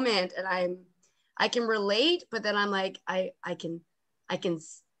moment, and I can relate, but then I'm like, I can,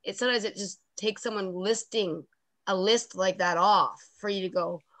 it sometimes it just takes someone listing a list like that off for you to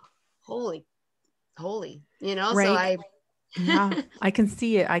go, holy, Right. So I, yeah, I can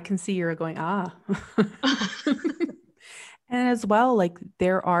see it. I can see you're going, And as well, like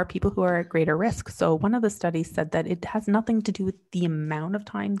there are people who are at greater risk. So one of the studies said that it has nothing to do with the amount of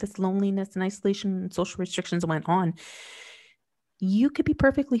time this loneliness and isolation and social restrictions went on. You could be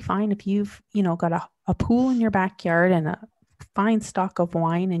perfectly fine if you've, got a pool in your backyard and a fine stock of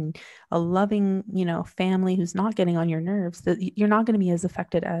wine and a loving, family who's not getting on your nerves, that you're not going to be as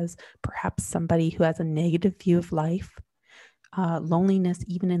affected as perhaps somebody who has a negative view of life, loneliness,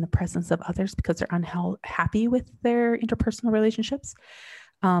 even in the presence of others because they're unhappy with their interpersonal relationships.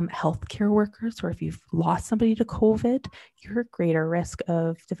 Healthcare workers, or if you've lost somebody to COVID, you're at greater risk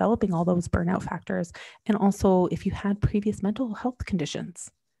of developing all those burnout factors. And also if you had previous mental health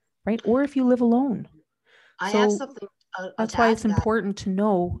conditions, right? Or if you live alone. I have something. That's why it's important to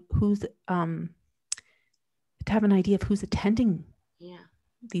know who's, to have an idea of who's attending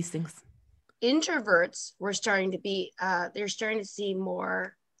these things. Introverts were starting to be, they're starting to see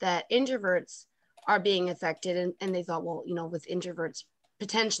more that introverts are being affected. And they thought, well, with introverts,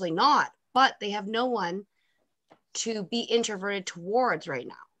 potentially not, but they have no one to be introverted towards right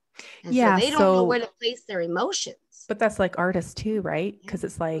now. And so they don't know where to place their emotions. But that's like artists too, right? Because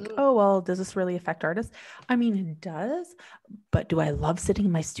it's like, oh, well, does this really affect artists? I mean, it does, but do I love sitting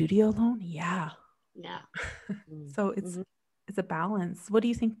in my studio alone? Yeah. Yeah. So it's a balance. What do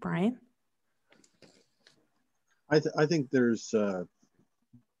you think, Brian? I think there's a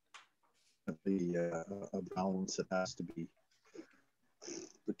balance that has to be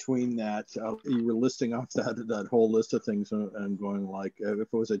between that. You were listing off that whole list of things and going like, if it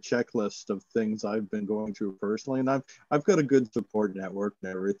was a checklist of things I've been going through personally, and I've got a good support network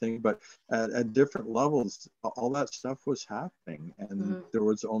and everything, but at different levels, all that stuff was happening, and there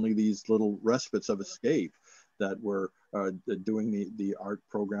was only these little respites of escape that were doing the art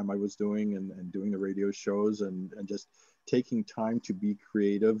program I was doing and doing the radio shows and just taking time to be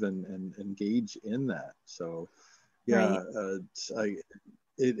creative and engage in that. So yeah, right.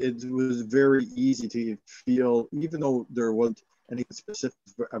 It was very easy to feel, even though there wasn't any specific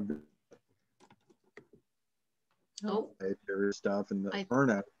stuff, and the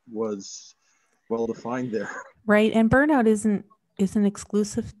burnout was well defined there. Right, and burnout isn't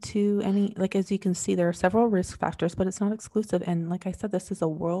exclusive to any, like, as you can see, there are several risk factors, but it's not exclusive. And like I said, this is a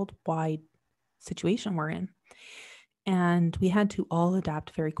worldwide situation we're in. And we had to all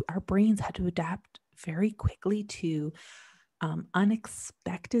adapt our brains had to adapt very quickly to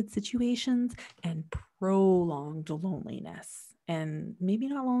unexpected situations and prolonged loneliness, and maybe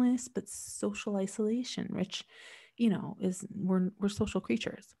not loneliness, but social isolation, which, is we're social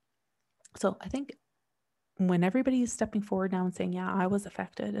creatures. So I think when everybody is stepping forward now and saying, yeah, I was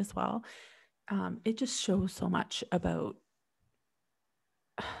affected as well, it just shows so much about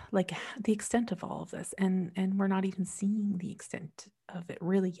like the extent of all of this, and we're not even seeing the extent of it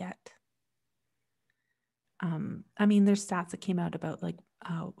really yet. I mean, there's stats that came out about like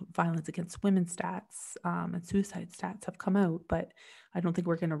violence against women stats and suicide stats have come out, but I don't think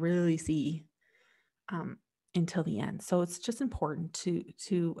we're going to really see until the end. So it's just important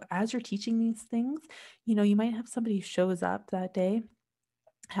to as you're teaching these things, you might have somebody who shows up that day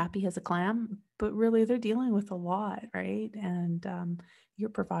happy as a clam, but really they're dealing with a lot, right? And you're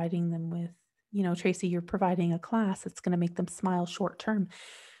providing them with, Tracy, you're providing a class that's going to make them smile short term.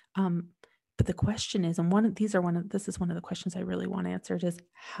 But the question is, and this is one of the questions I really want answered, is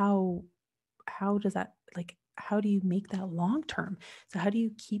how does that, like, how do you make that long term? So how do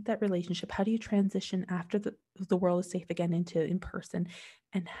you keep that relationship? How do you transition after the world is safe again into in person?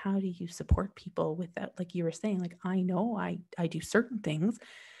 And how do you support people with that? Like you were saying, like, I know I do certain things,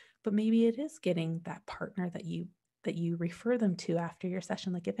 but maybe it is getting that partner that you refer them to after your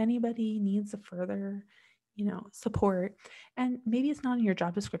session. Like if anybody needs a further, support, and maybe it's not in your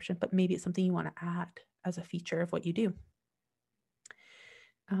job description, but maybe it's something you want to add as a feature of what you do.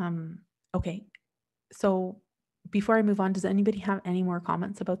 Okay. So before I move on, does anybody have any more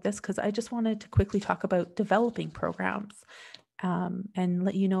comments about this? Because I just wanted to quickly talk about developing programs and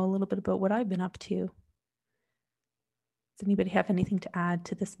let you know a little bit about what I've been up to. Does anybody have anything to add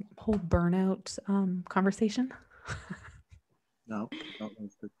to this whole burnout conversation? No,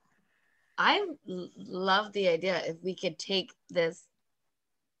 that's good. I love the idea if we could take this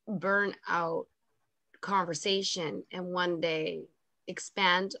burn out conversation and one day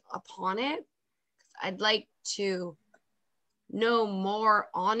expand upon it. I'd like to know more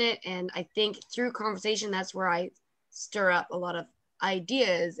on it. And I think through conversation, that's where I stir up a lot of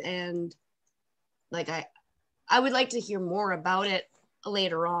ideas. And like, I would like to hear more about it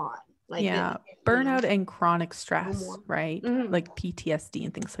later on. Like, yeah, burnout and chronic stress, right? Like PTSD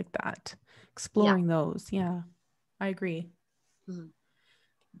and things like that. Exploring those. Yeah, I agree.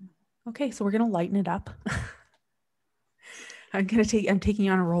 Okay, so we're going to lighten it up. I'm taking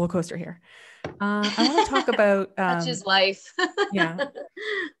you on a roller coaster here. I want to talk about such is life. Yeah.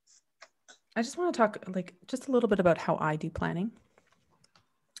 I just want to talk like just a little bit about how I do planning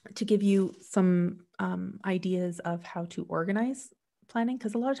to give you some ideas of how to organize planning.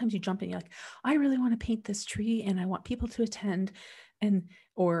 Because a lot of times you jump in, you're like, I really want to paint this tree and I want people to attend,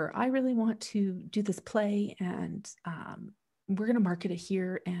 or I really want to do this play and we're going to market it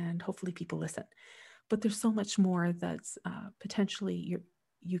here and hopefully people listen. But there's so much more that's potentially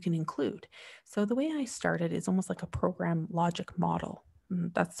you can include. So the way I started is almost like a program logic model.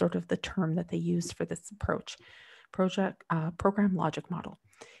 That's sort of the term that they use for this approach. Program logic model.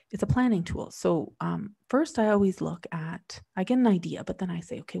 It's a planning tool. So first I always I get an idea, but then I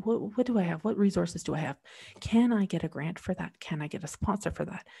say, okay, what do I have? What resources do I have? Can I get a grant for that? Can I get a sponsor for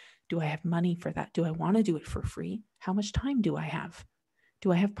that? Do I have money for that? Do I want to do it for free? How much time do I have?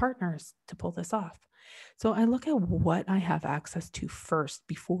 Do I have partners to pull this off? So I look at what I have access to first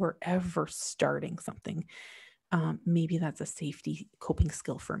before ever starting something. Maybe that's a safety coping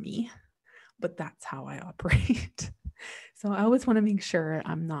skill for me, but that's how I operate. So I always want to make sure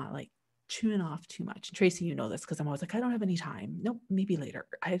I'm not like chewing off too much. And Tracy, you know this because I'm always like, I don't have any time. Nope, maybe later.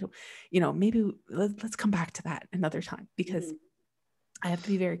 I don't, maybe let's come back to that another time because I have to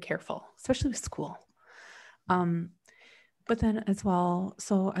be very careful, especially with school. But then as well,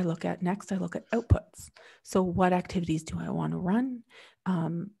 so I look at outputs. So what activities do I want to run?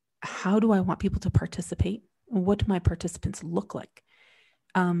 How do I want people to participate? What do my participants look like?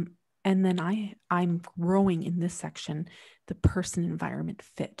 And then I'm growing in this section, the person environment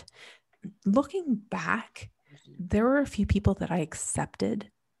fit. Looking back, there were a few people that I accepted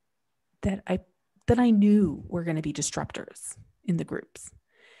that I knew were going to be disruptors in the groups.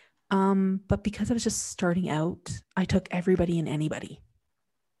 But because I was just starting out, I took everybody and anybody.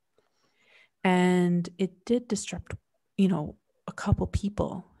 And it did disrupt, a couple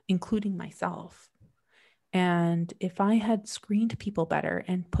people, including myself. And if I had screened people better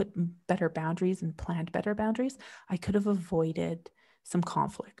and put better boundaries and planned better boundaries, I could have avoided some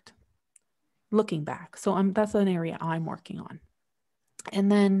conflict looking back. So that's an area I'm working on. And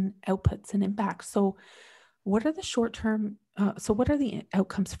then outputs and impacts. So what are the short-term, what are the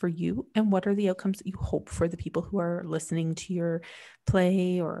outcomes for you and what are the outcomes that you hope for the people who are listening to your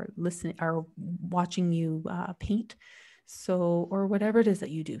play or watching you paint? So, or whatever it is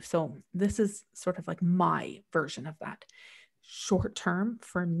that you do. So this is sort of like my version of that. Short term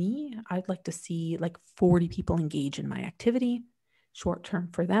for me, I'd like to see like 40 people engage in my activity. Short term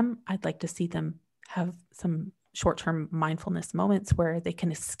for them, I'd like to see them have some short-term mindfulness moments where they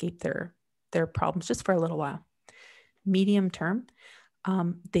can escape their problems just for a little while. Medium term,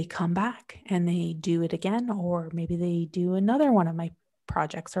 they come back and they do it again, or maybe they do another one of my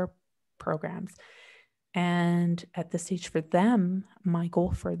projects or programs. And at this stage for them, my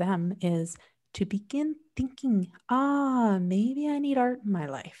goal for them is to begin thinking, maybe I need art in my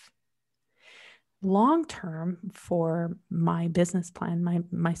life. Long term for my business plan,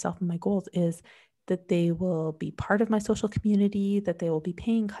 myself and my goals is that they will be part of my social community, that they will be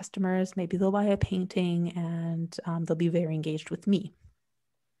paying customers, maybe they'll buy a painting and they'll be very engaged with me.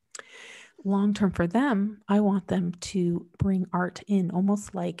 Long term for them, I want them to bring art in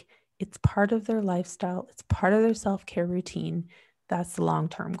almost like it's part of their lifestyle. It's part of their self-care routine. That's the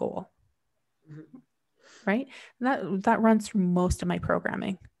long-term goal, right? And that runs through most of my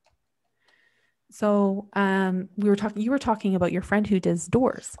programming. So you were talking about your friend who does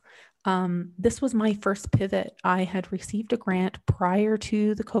doors. This was my first pivot. I had received a grant prior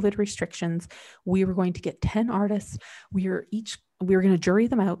to the COVID restrictions. We were going to get 10 artists. We were going to jury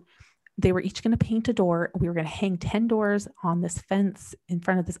them out. They were each going to paint a door. We were going to hang 10 doors on this fence in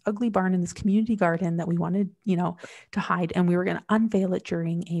front of this ugly barn in this community garden that we wanted, to hide. And we were going to unveil it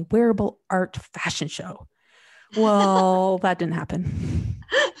during a wearable art fashion show. Well, that didn't happen.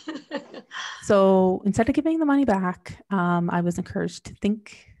 So instead of giving the money back, I was encouraged to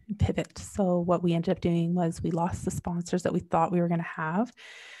think and pivot. So what we ended up doing was we lost the sponsors that we thought we were going to have.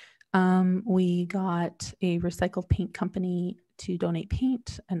 We got a recycled paint company to donate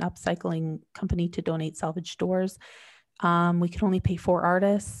paint, an upcycling company to donate salvage doors. We could only pay 4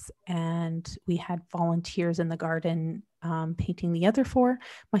 artists, and we had volunteers in the garden painting the other 4.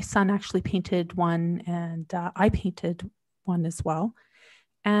 My son actually painted one, and I painted one as well.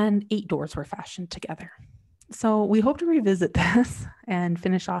 And 8 doors were fashioned together. So we hope to revisit this and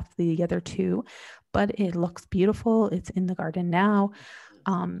finish off the other 2, but it looks beautiful. It's in the garden now.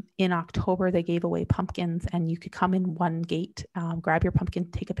 In October, they gave away pumpkins, and you could come in one gate, grab your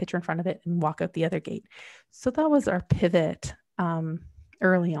pumpkin, take a picture in front of it, and walk out the other gate. So that was our pivot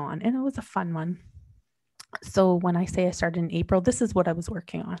early on, and it was a fun one. So when I say I started in April, this is what I was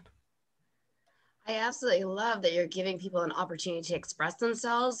working on. I absolutely love that you're giving people an opportunity to express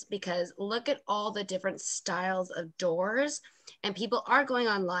themselves, because look at all the different styles of doors, and people are going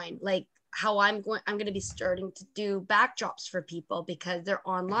online. Like how I'm going to be starting to do backdrops for people because they're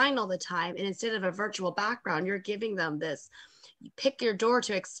online all the time. And instead of a virtual background, you're giving them this, you pick your door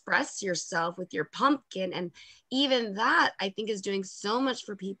to express yourself with your pumpkin. And even that, I think, is doing so much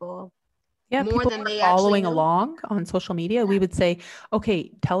for people. Yeah, more people than were they following actually know. along on social media. We would say,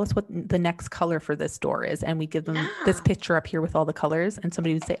 okay, tell us what the next color for this door is. And we give them this picture up here with all the colors. And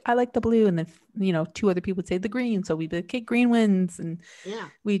somebody would say, I like the blue. And then, 2 other people would say the green. So we'd be like, okay, green wins. And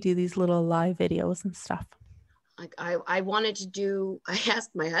we do these little live videos and stuff. Like I wanted to do, I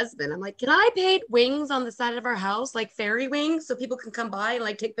asked my husband, I'm like, can I paint wings on the side of our house, like fairy wings, so people can come by and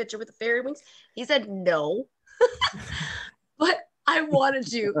like take a picture with the fairy wings? He said, no. But I wanted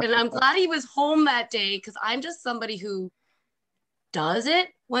to, and I'm glad he was home that day, because I'm just somebody who does it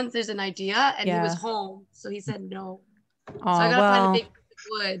once there's an idea, and he was home, so he said no. So I gotta find a big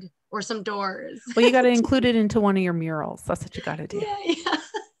wood or some doors. Well, you got to include it into one of your murals. That's what you got to do. Yeah.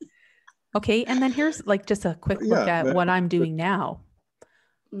 Okay, and then here's like just a quick look at what I'm doing now.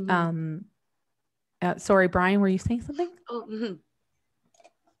 Sorry, Brian, were you saying something?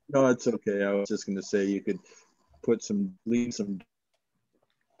 No, it's okay. I was just going to say you could leave some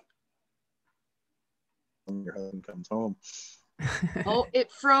when your husband comes home. Oh,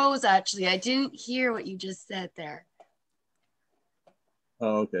 it froze actually. I didn't hear what you just said there.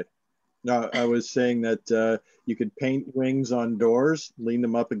 Oh, okay. No, I was saying that you could paint wings on doors, lean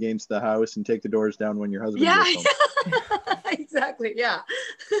them up against the house, and take the doors down when your husband gets home. Exactly. Yeah.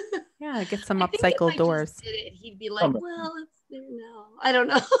 Yeah, get some upcycled doors. Did it, he'd be like, well, it's there now. I don't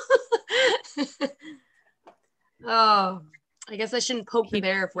know. Oh, I guess I shouldn't poke the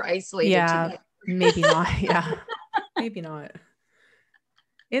bear if we're isolated. Yeah, maybe not. Yeah, maybe not.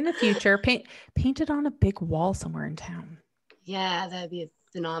 In the future, paint it on a big wall somewhere in town. Yeah, that'd be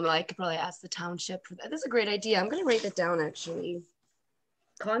phenomenal. I could probably ask the township for that. That's a great idea. I'm going to write that down, actually.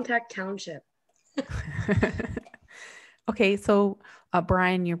 Contact township. Okay, so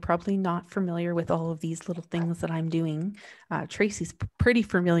Brian, you're probably not familiar with all of these little things that I'm doing. Tracy's pretty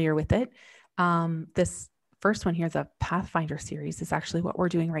familiar with it. This first one here, the Pathfinder series, is actually what we're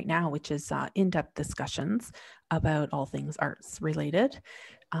doing right now, which is in-depth discussions about all things arts related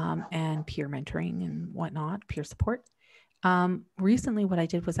and peer mentoring and whatnot, peer support. Recently, what I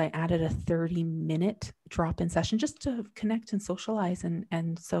did was I added a 30-minute drop-in session just to connect and socialize.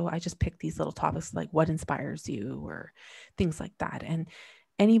 And so I just picked these little topics like what inspires you or things like that. And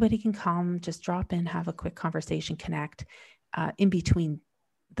anybody can come, just drop in, have a quick conversation, connect in between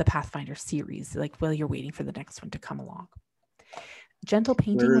the Pathfinder series, like while you're waiting for the next one to come along. Gentle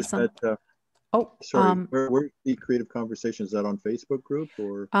painting. Where is that? Where's the Creative Conversation? Is that on Facebook group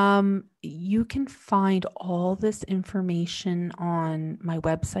or? You can find all this information on my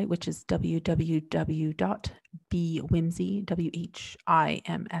website, which is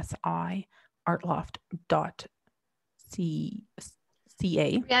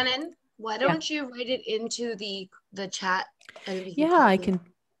www.bwhimsy.artloft.ca. Rhiannon, why don't you write it into the chat? And we can I can.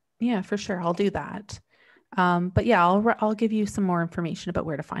 Yeah, for sure. I'll do that. But yeah, I'll give you some more information about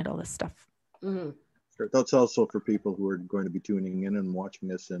where to find all this stuff. Mm-hmm. Sure. That's also for people who are going to be tuning in and watching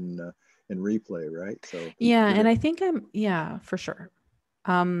this in replay, right? So and I think for sure.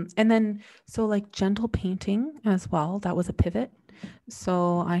 And then so like gentle painting as well, that was a pivot.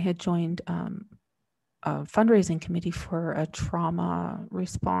 So I had joined a fundraising committee for a trauma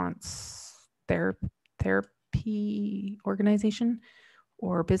response therapy organization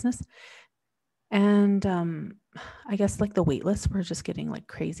or business. And I guess like the wait lists were just getting like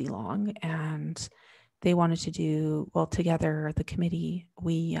crazy long, and they wanted to do, together, the committee,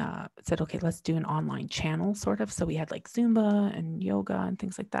 we said, okay, let's do an online channel sort of. So we had like Zumba and yoga and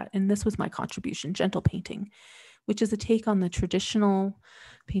things like that. And this was my contribution, gentle painting, which is a take on the traditional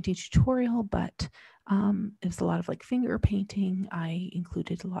painting tutorial, but it was a lot of like finger painting. I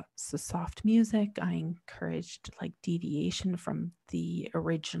included lots of soft music. I encouraged like deviation from the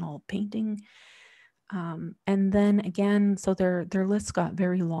original painting. And then again, so their list got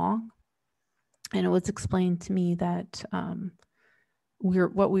very long, and it was explained to me that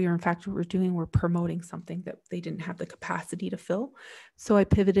what we were in fact were doing, we're promoting something that they didn't have the capacity to fill. So I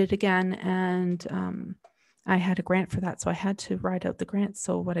pivoted again, and I had a grant for that. So I had to write out the grant.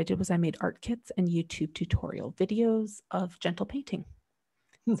 So what I did was I made art kits and YouTube tutorial videos of gentle painting.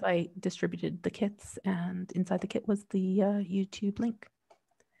 So I distributed the kits, and inside the kit was the YouTube link.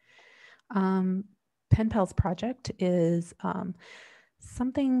 Pen Pals project is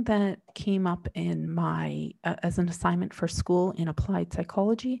something that came up in my as an assignment for school in applied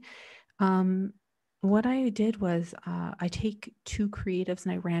psychology. What I did was I take two creatives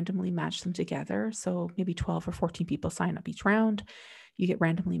and I randomly match them together. So maybe 12 or 14 people sign up each round. You get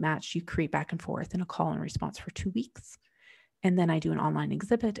randomly matched. You create back and forth in a call and response for 2 weeks. And then I do an online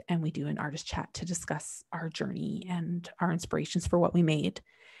exhibit and we do an artist chat to discuss our journey and our inspirations for what we made.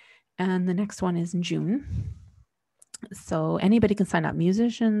 And the next one is in June. So anybody can sign up,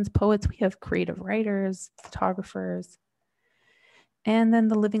 musicians, poets. We have creative writers, photographers. And then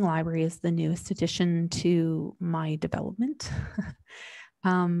the Living Library is the newest addition to my development.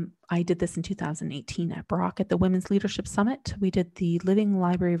 I did this in 2018 at Brock at the Women's Leadership Summit. We did the Living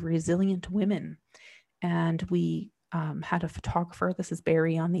Library of Resilient Women. And we had a photographer. This is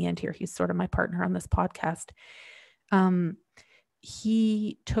Barry on the end here. He's sort of my partner on this podcast.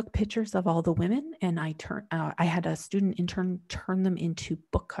 He took pictures of all the women, and I had a student intern turn them into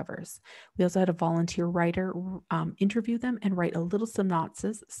book covers. We also had a volunteer writer interview them and write a little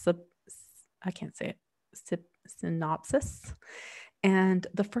synopsis. Synopsis. And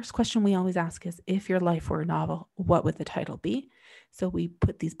the first question we always ask is, if your life were a novel, what would the title be? So we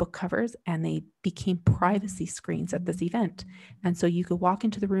put these book covers, and they became privacy screens at this event. And so you could walk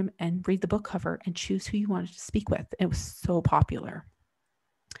into the room and read the book cover and choose who you wanted to speak with. It was so popular.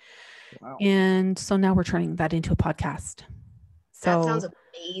 Wow. And so now we're turning that into a podcast. So that sounds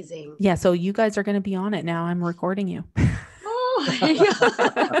amazing. Yeah. So you guys are going to be on it now. I'm recording you. Oh,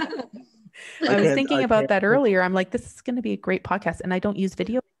 I was thinking about that earlier. I'm like, this is going to be a great podcast. And I don't use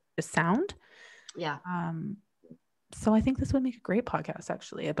video, just sound. Yeah. So I think this would make a great podcast,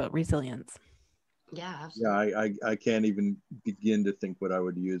 actually, about resilience. Yeah, absolutely. Yeah, I can't even begin to think what I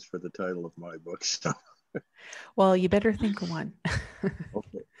would use for the title of my book. So. Well, you better think of one.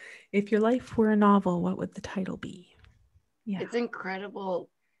 Okay. If your life were a novel, what would the title be? Yeah, it's incredible.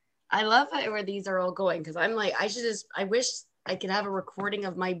 I love where these are all going, because I'm like, I wish I could have a recording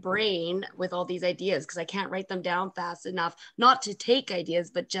of my brain with all these ideas, because I can't write them down fast enough, not to take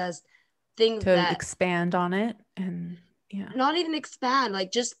ideas, but just things to expand on it. And not even expand,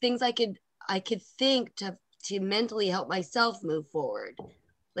 like just things I could think to mentally help myself move forward.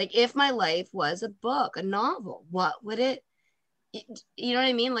 Like, if my life was a book, a novel, what would it you know what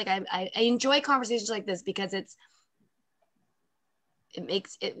I mean? Like, I enjoy conversations like this, because it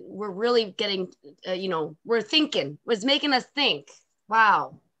makes it, we're really getting we're thinking, was making us think.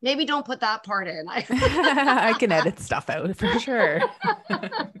 Wow, maybe don't put that part in. I can edit stuff out for sure.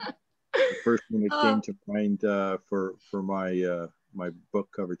 The first thing that came to mind for my book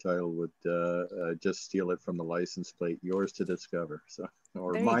cover title would just steal it from the license plate, yours to discover. So,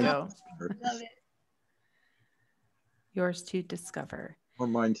 or there mine. You go. Love it. Yours to discover. Or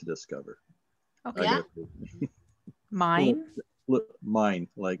mine to discover. Okay. Yeah. Mine. Mine,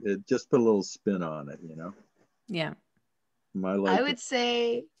 like just put a little spin on it, Yeah. My life. I would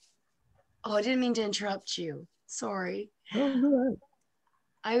say. Oh, I didn't mean to interrupt you. Sorry. Oh, no.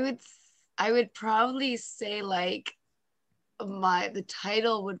 I would probably say, like, the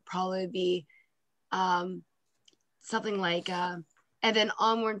title would probably be something like and then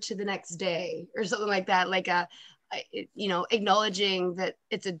onward to the next day, or something like that, like acknowledging that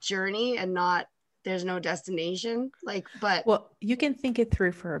it's a journey and not, there's no destination, like, but well, you can think it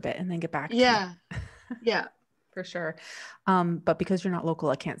through for a bit and then get back to me. Yeah. For sure. But because you're not local,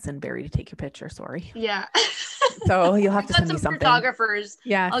 I can't send Barry to take your picture. Sorry. Yeah. So you'll have to send me something. Photographers.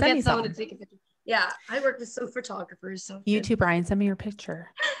 Yeah. I'll get someone to take a picture. Yeah. I work with some photographers. So you too, Brian, send me your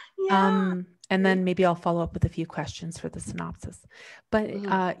picture. Yeah. And then maybe I'll follow up with a few questions for the synopsis, but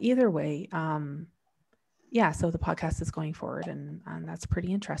either way, yeah. So the podcast is going forward, and that's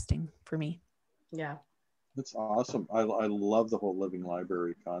pretty interesting for me. Yeah. That's awesome. I love the whole living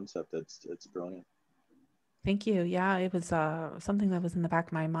library concept. It's brilliant. Thank you. Yeah, it was something that was in the back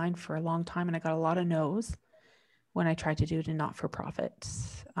of my mind for a long time, and I got a lot of no's when I tried to do it in not-for-profit.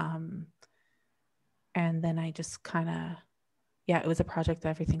 And then I just kind of, it was a project that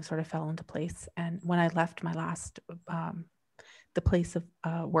everything sort of fell into place. And when I left my last, the place of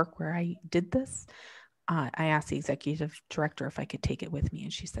work where I did this, I asked the executive director if I could take it with me,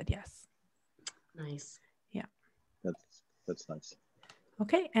 and she said yes. Nice. Yeah. That's nice.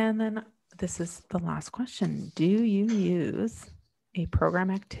 Okay. And then this is the last question. Do you use a program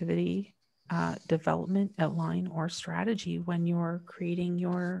activity development outline or strategy when you're creating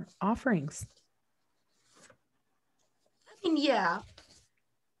your offerings? I mean, yeah.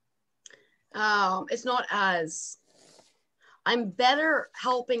 It's not as, I'm better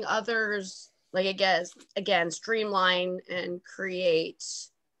helping others, like, I guess, again, streamline and create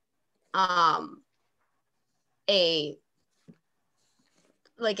a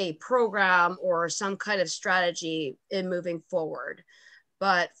like a program or some kind of strategy in moving forward.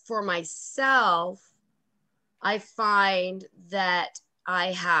 But for myself, I find that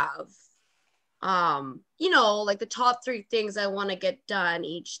I have like the top 3 things I want to get done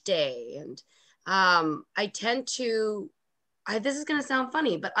each day. And I tend to, this is going to sound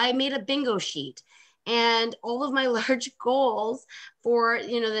funny, but I made a bingo sheet, and all of my large goals for,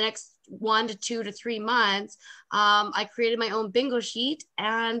 the next 1 to 2 to 3 months, I created my own bingo sheet,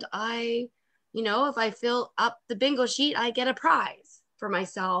 and if I fill up the bingo sheet, I get a prize for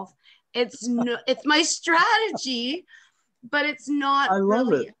myself. It's my strategy, but it's not I love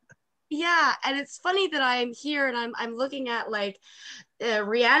really it. Yeah, and it's funny that I'm here and I'm looking at like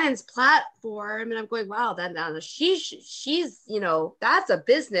Rhiannon's platform, and I'm going, wow, she's that's a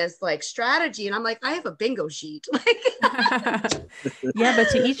business like strategy, and I'm like, I have a bingo sheet. Yeah, but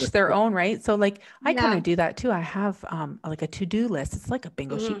to each their own, right? So like I kind Yeah. of do that too. I have like a to-do list. It's like a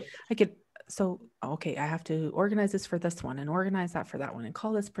bingo sheet. Mhm. I could okay, I have to organize this for this one and organize that for that one and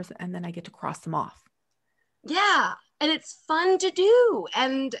call this person, and then I get to cross them off. Yeah, and it's fun to do,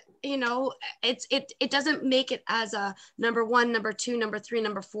 and it doesn't make it as a number 1, number 2, number 3,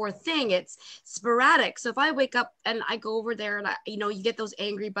 number 4 thing. It's sporadic. So if I wake up and I go over there and you get those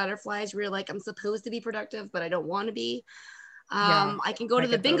angry butterflies where you're like, I'm supposed to be productive but I don't want to be, I can go to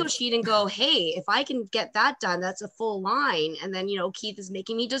the bingo sheet and go, hey, if I can get that done, that's a full line. And then Keith is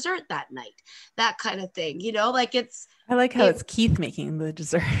making me dessert that night, that kind of thing. Like it's, I like how it's Keith making the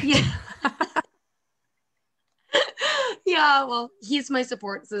dessert. Yeah. Yeah, well, he's my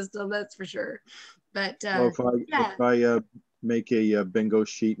support system, that's for sure. But Well, if I make a bingo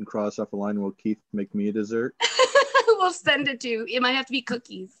sheet and cross off a line, will Keith make me a dessert? We'll send it to. It might have to be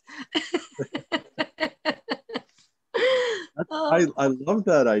cookies. I love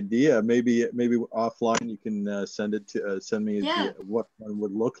that idea. Maybe offline you can send me what one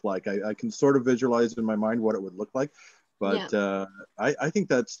would look like. I can sort of visualize in my mind what it would look like, but I think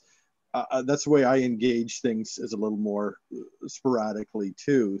that's the way I engage things, is a little more sporadically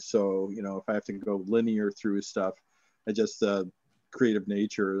too. So if I have to go linear through stuff, I just creative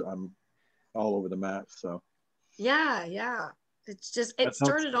nature, I'm all over the map. So yeah, it's just, it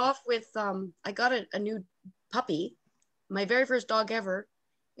started off with I got a new puppy, my very first dog ever,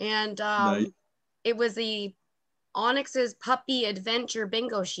 and nice. It was the Onyx's puppy adventure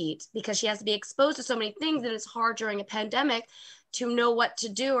bingo sheet, because she has to be exposed to so many things and it's hard during a pandemic to know what to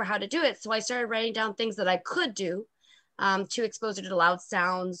do or how to do it. So I started writing down things that I could do to expose her to loud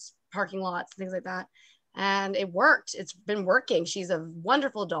sounds, parking lots, things like that. And it worked. It's been working. She's a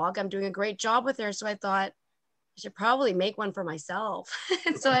wonderful dog. I'm doing a great job with her. So I thought I should probably make one for myself.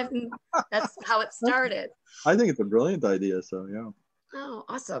 And so that's how it started. I think it's a brilliant idea. So yeah. Oh,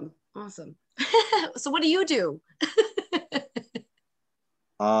 awesome. So what do you do?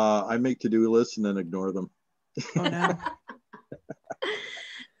 I make to-do lists and then ignore them.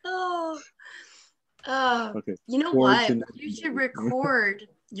 Oh no. Okay. You know what? You should record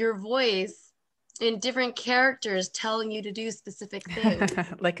your voice in different characters telling you to do specific things.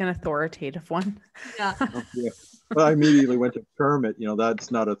 Like an authoritative one. Yeah. Yeah. Well, I immediately went to Kermit.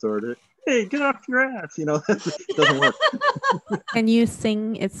 That's not authoritative. Hey, get off your ass. It doesn't work. Can you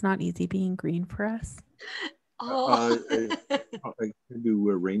sing "It's Not Easy Being Green" for us? Oh. I can do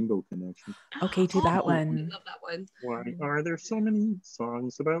a Rainbow Connection. Okay, do that one. I love that one. Why are there so many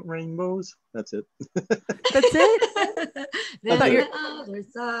songs about rainbows? That's it. That's it? I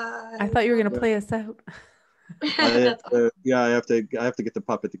thought you were going to play us out. I have to get the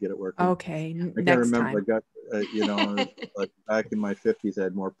puppet to get it working. Okay, I can't remember. I got like back in my 50s, I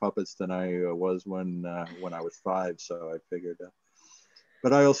had more puppets than I was when I was 5. So I figured.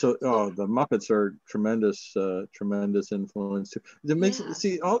 But I also, the Muppets are tremendous influence too. It makes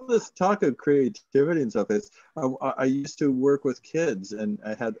see all this talk of creativity and stuff. I used to work with kids, and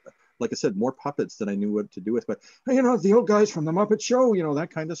I had, like I said, more puppets than I knew what to do with. But the old guys from the Muppet Show,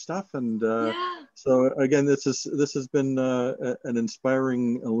 that kind of stuff. And so again, this has been an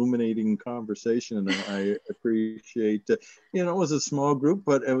inspiring, illuminating conversation, and I appreciate. It was a small group,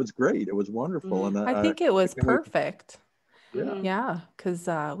 but it was great. It was wonderful, and I think it was perfect. Yeah. Yeah, because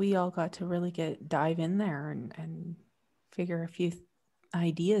we all got to really dive in there and figure a few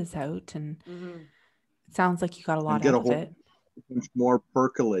ideas out, and Mhm. it sounds like you got a And lot get out a of whole it. bunch more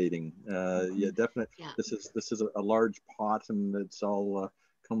percolating. Yeah, definitely. Yeah. This is a large pot, and it's all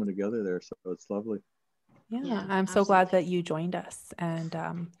coming together there. So it's lovely. Yeah, Yeah, I'm so glad absolutely. that you joined us. And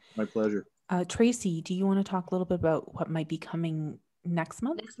My pleasure. Tracy, do you want to talk a little bit about what might be coming next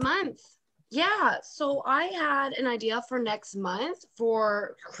month? Next month. Yeah, so I had an idea for next month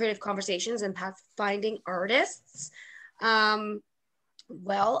for creative conversations and pathfinding artists.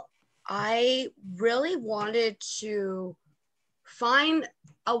 Well, I really wanted to find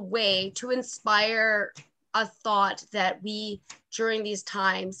a way to inspire a thought that we during these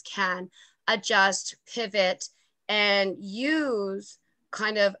times can adjust, pivot, and use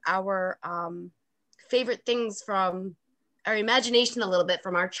kind of our favorite things from our imagination a little bit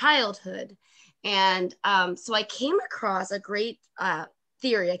from our childhood. And so I came across a great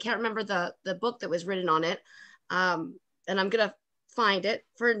theory. I can't remember the book that was written on it. And I'm going to find it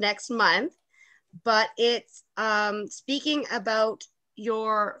for next month. But it's speaking about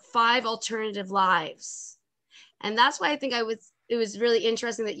your 5 alternative lives. And that's why I think it was really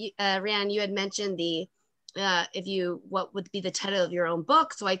interesting that you, Ryan, you had mentioned what would be the title of your own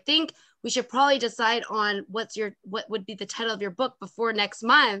book. So I think we should probably decide on what would be the title of your book before next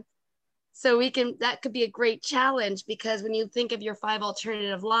month. So that could be a great challenge, because when you think of your 5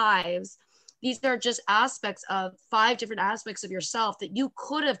 alternative lives, these are just 5 different aspects of yourself that you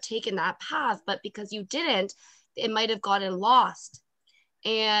could have taken that path, but because you didn't, it might have gotten lost.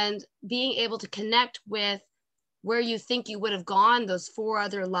 And being able to connect with where you think you would have gone, those 4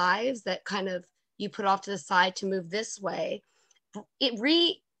 other lives that kind of you put off to the side to move this way, it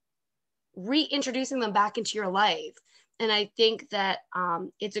reintroducing them back into your life. And I think that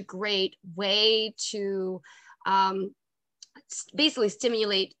it's a great way to basically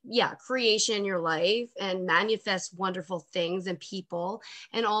stimulate creation in your life and manifest wonderful things and people,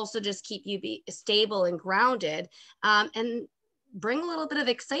 and also just keep you be stable and grounded, and bring a little bit of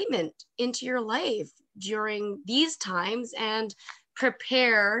excitement into your life during these times, and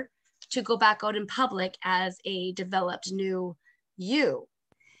prepare to go back out in public as a developed new you.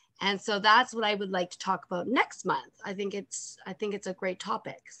 And so that's what I would like to talk about next month. I think it's a great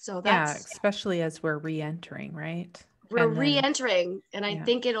topic. So Yeah, that's especially as we're re-entering, right? we're And then, re-entering, and I yeah.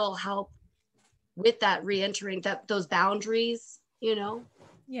 think it'll help with that re-entering, those boundaries,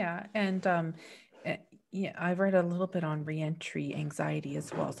 Yeah, and yeah, I've read a little bit on re-entry anxiety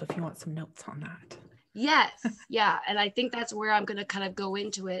as well. So if you want some notes on that. Yes, yeah, and I think that's where I'm going to kind of go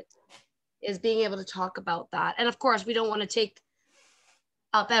into it, is being able to talk about that. And of course, we don't want to take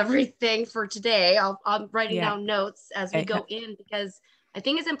up everything for today. I'm writing down notes as we go in, because I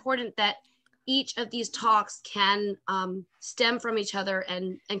think it's important that each of these talks can stem from each other,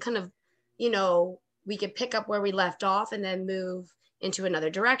 and kind of, we can pick up where we left off and then move into another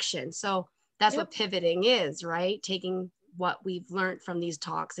direction. So that's what pivoting is, right? Taking what we've learned from these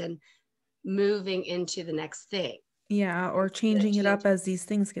talks and moving into the next thing. Yeah, or changing it up as these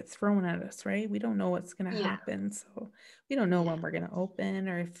things get thrown at us, right? We don't know what's going to happen. So we don't know when we're going to open,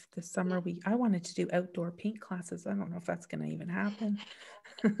 or if this summer I wanted to do outdoor paint classes. I don't know if that's going to even happen.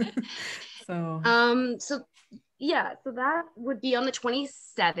 So so that would be on the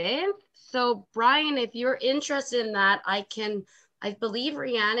 27th. So Brian, if you're interested in that, I believe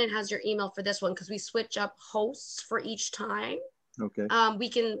Rhiannon has your email for this one, because we switch up hosts for each time. Okay. We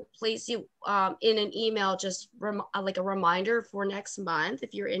can place you in an email, just like a reminder for next month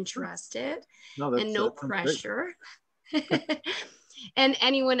if you're interested. No pressure. And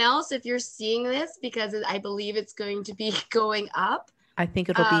anyone else, if you're seeing this, because I believe it's going to be going up. I think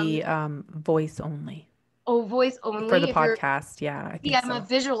it'll be voice only. Oh, voice only for the podcast. Yeah, I think I'm a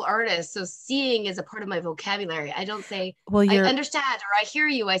visual artist, so seeing is a part of my vocabulary. I don't say, well, I understand, or I hear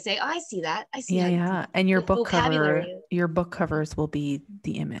you. I say, oh, I see that. I see. Yeah. And your book covers will be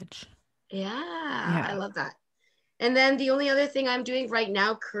the image. Yeah, I love that. And then the only other thing I'm doing right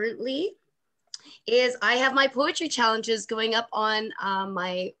now currently is I have my poetry challenges going up on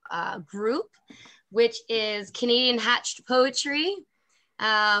my group, which is Canadian Hatched Poetry.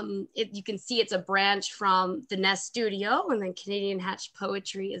 You can see it's a branch from the Nest Studio, and then Canadian Hatched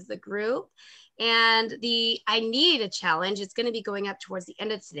Poetry is the group. And I need a challenge. It's going to be going up towards the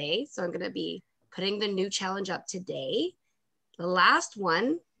end of today. So I'm going to be putting the new challenge up today. The last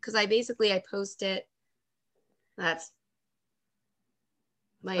one, because I post it. That's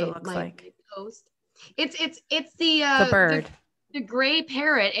my post. It's the bird. The gray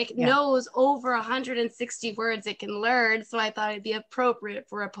parrot. It knows over 160 words it can learn. So I thought it'd be appropriate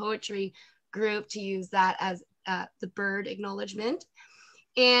for a poetry group to use that as the bird acknowledgement.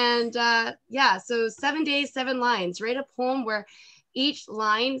 And yeah, so 7 days, 7 lines. Write a poem where each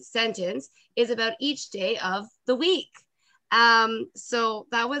line sentence is about each day of the week. So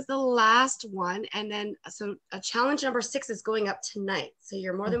that was the last one. And then, so challenge number 6 is going up tonight. So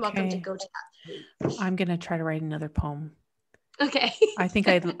you're more than welcome to go to that. I'm going to try to write another poem. Okay. I think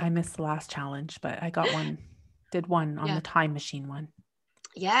I missed the last challenge, but I got one, did one on the time machine one.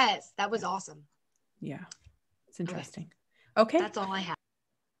 Yes, that was awesome. Yeah, it's interesting. Okay. That's all I have.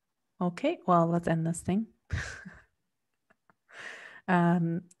 Okay, well, let's end this thing.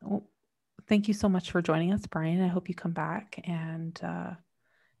 Thank you so much for joining us, Brian. I hope you come back and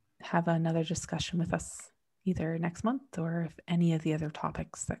have another discussion with us either next month or if any of the other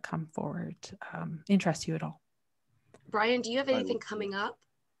topics that come forward interest you at all. Brian, do you have anything coming up?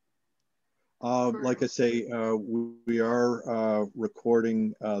 Like I say, we are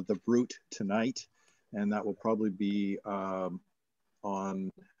recording The Brute tonight, and that will probably be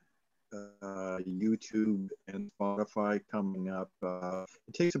on YouTube and Spotify coming up.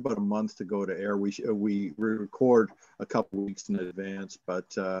 It takes about a month to go to air. We record a couple weeks in advance,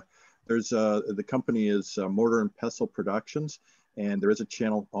 but there's the company is Mortar and Pestle Productions, and there is a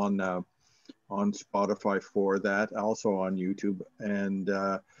channel on Spotify for that, also on YouTube. And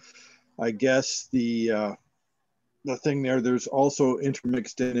I guess the thing there's also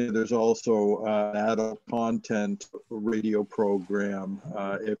intermixed in it, there's also adult content radio program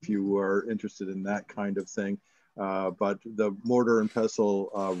if you are interested in that kind of thing. But the Mortar and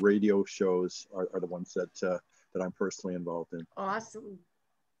Pestle radio shows are the ones that I'm personally involved in. Awesome.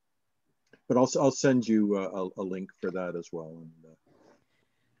 But I'll send you a link for that as well. And,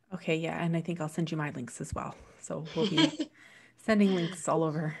 okay, yeah, and I think I'll send you my links as well. So we'll be sending links all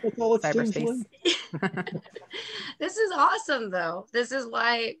over cyberspace. This is awesome, though. This is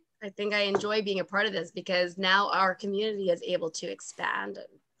why I think I enjoy being a part of this, because now our community is able to expand. And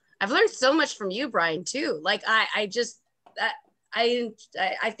I've learned so much from you, Brian, too. Like I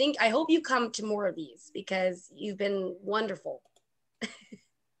think I hope you come to more of these because you've been wonderful.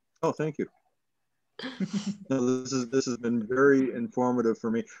 Oh, thank you. No, this has been very informative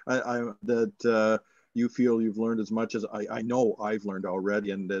for me. You feel you've learned as much as I know I've learned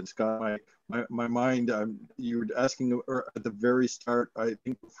already, and it's got my mind. You were asking at the very start, I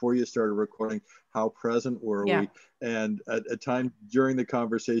think before you started recording, how present were we? And at a time during the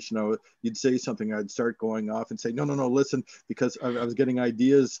conversation, you'd say something, I'd start going off and say, no, listen, because I was getting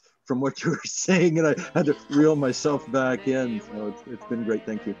ideas from what you were saying, and I had to reel myself back in. So it's been great.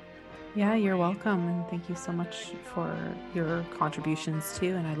 Thank you. Yeah, you're welcome. And thank you so much for your contributions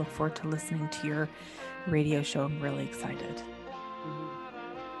too. And I look forward to listening to your radio show. I'm really excited.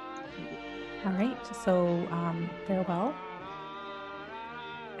 All right. So farewell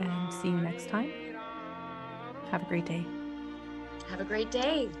and see you next time. Have a great day. Have a great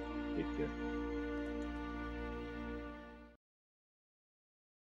day. Take care.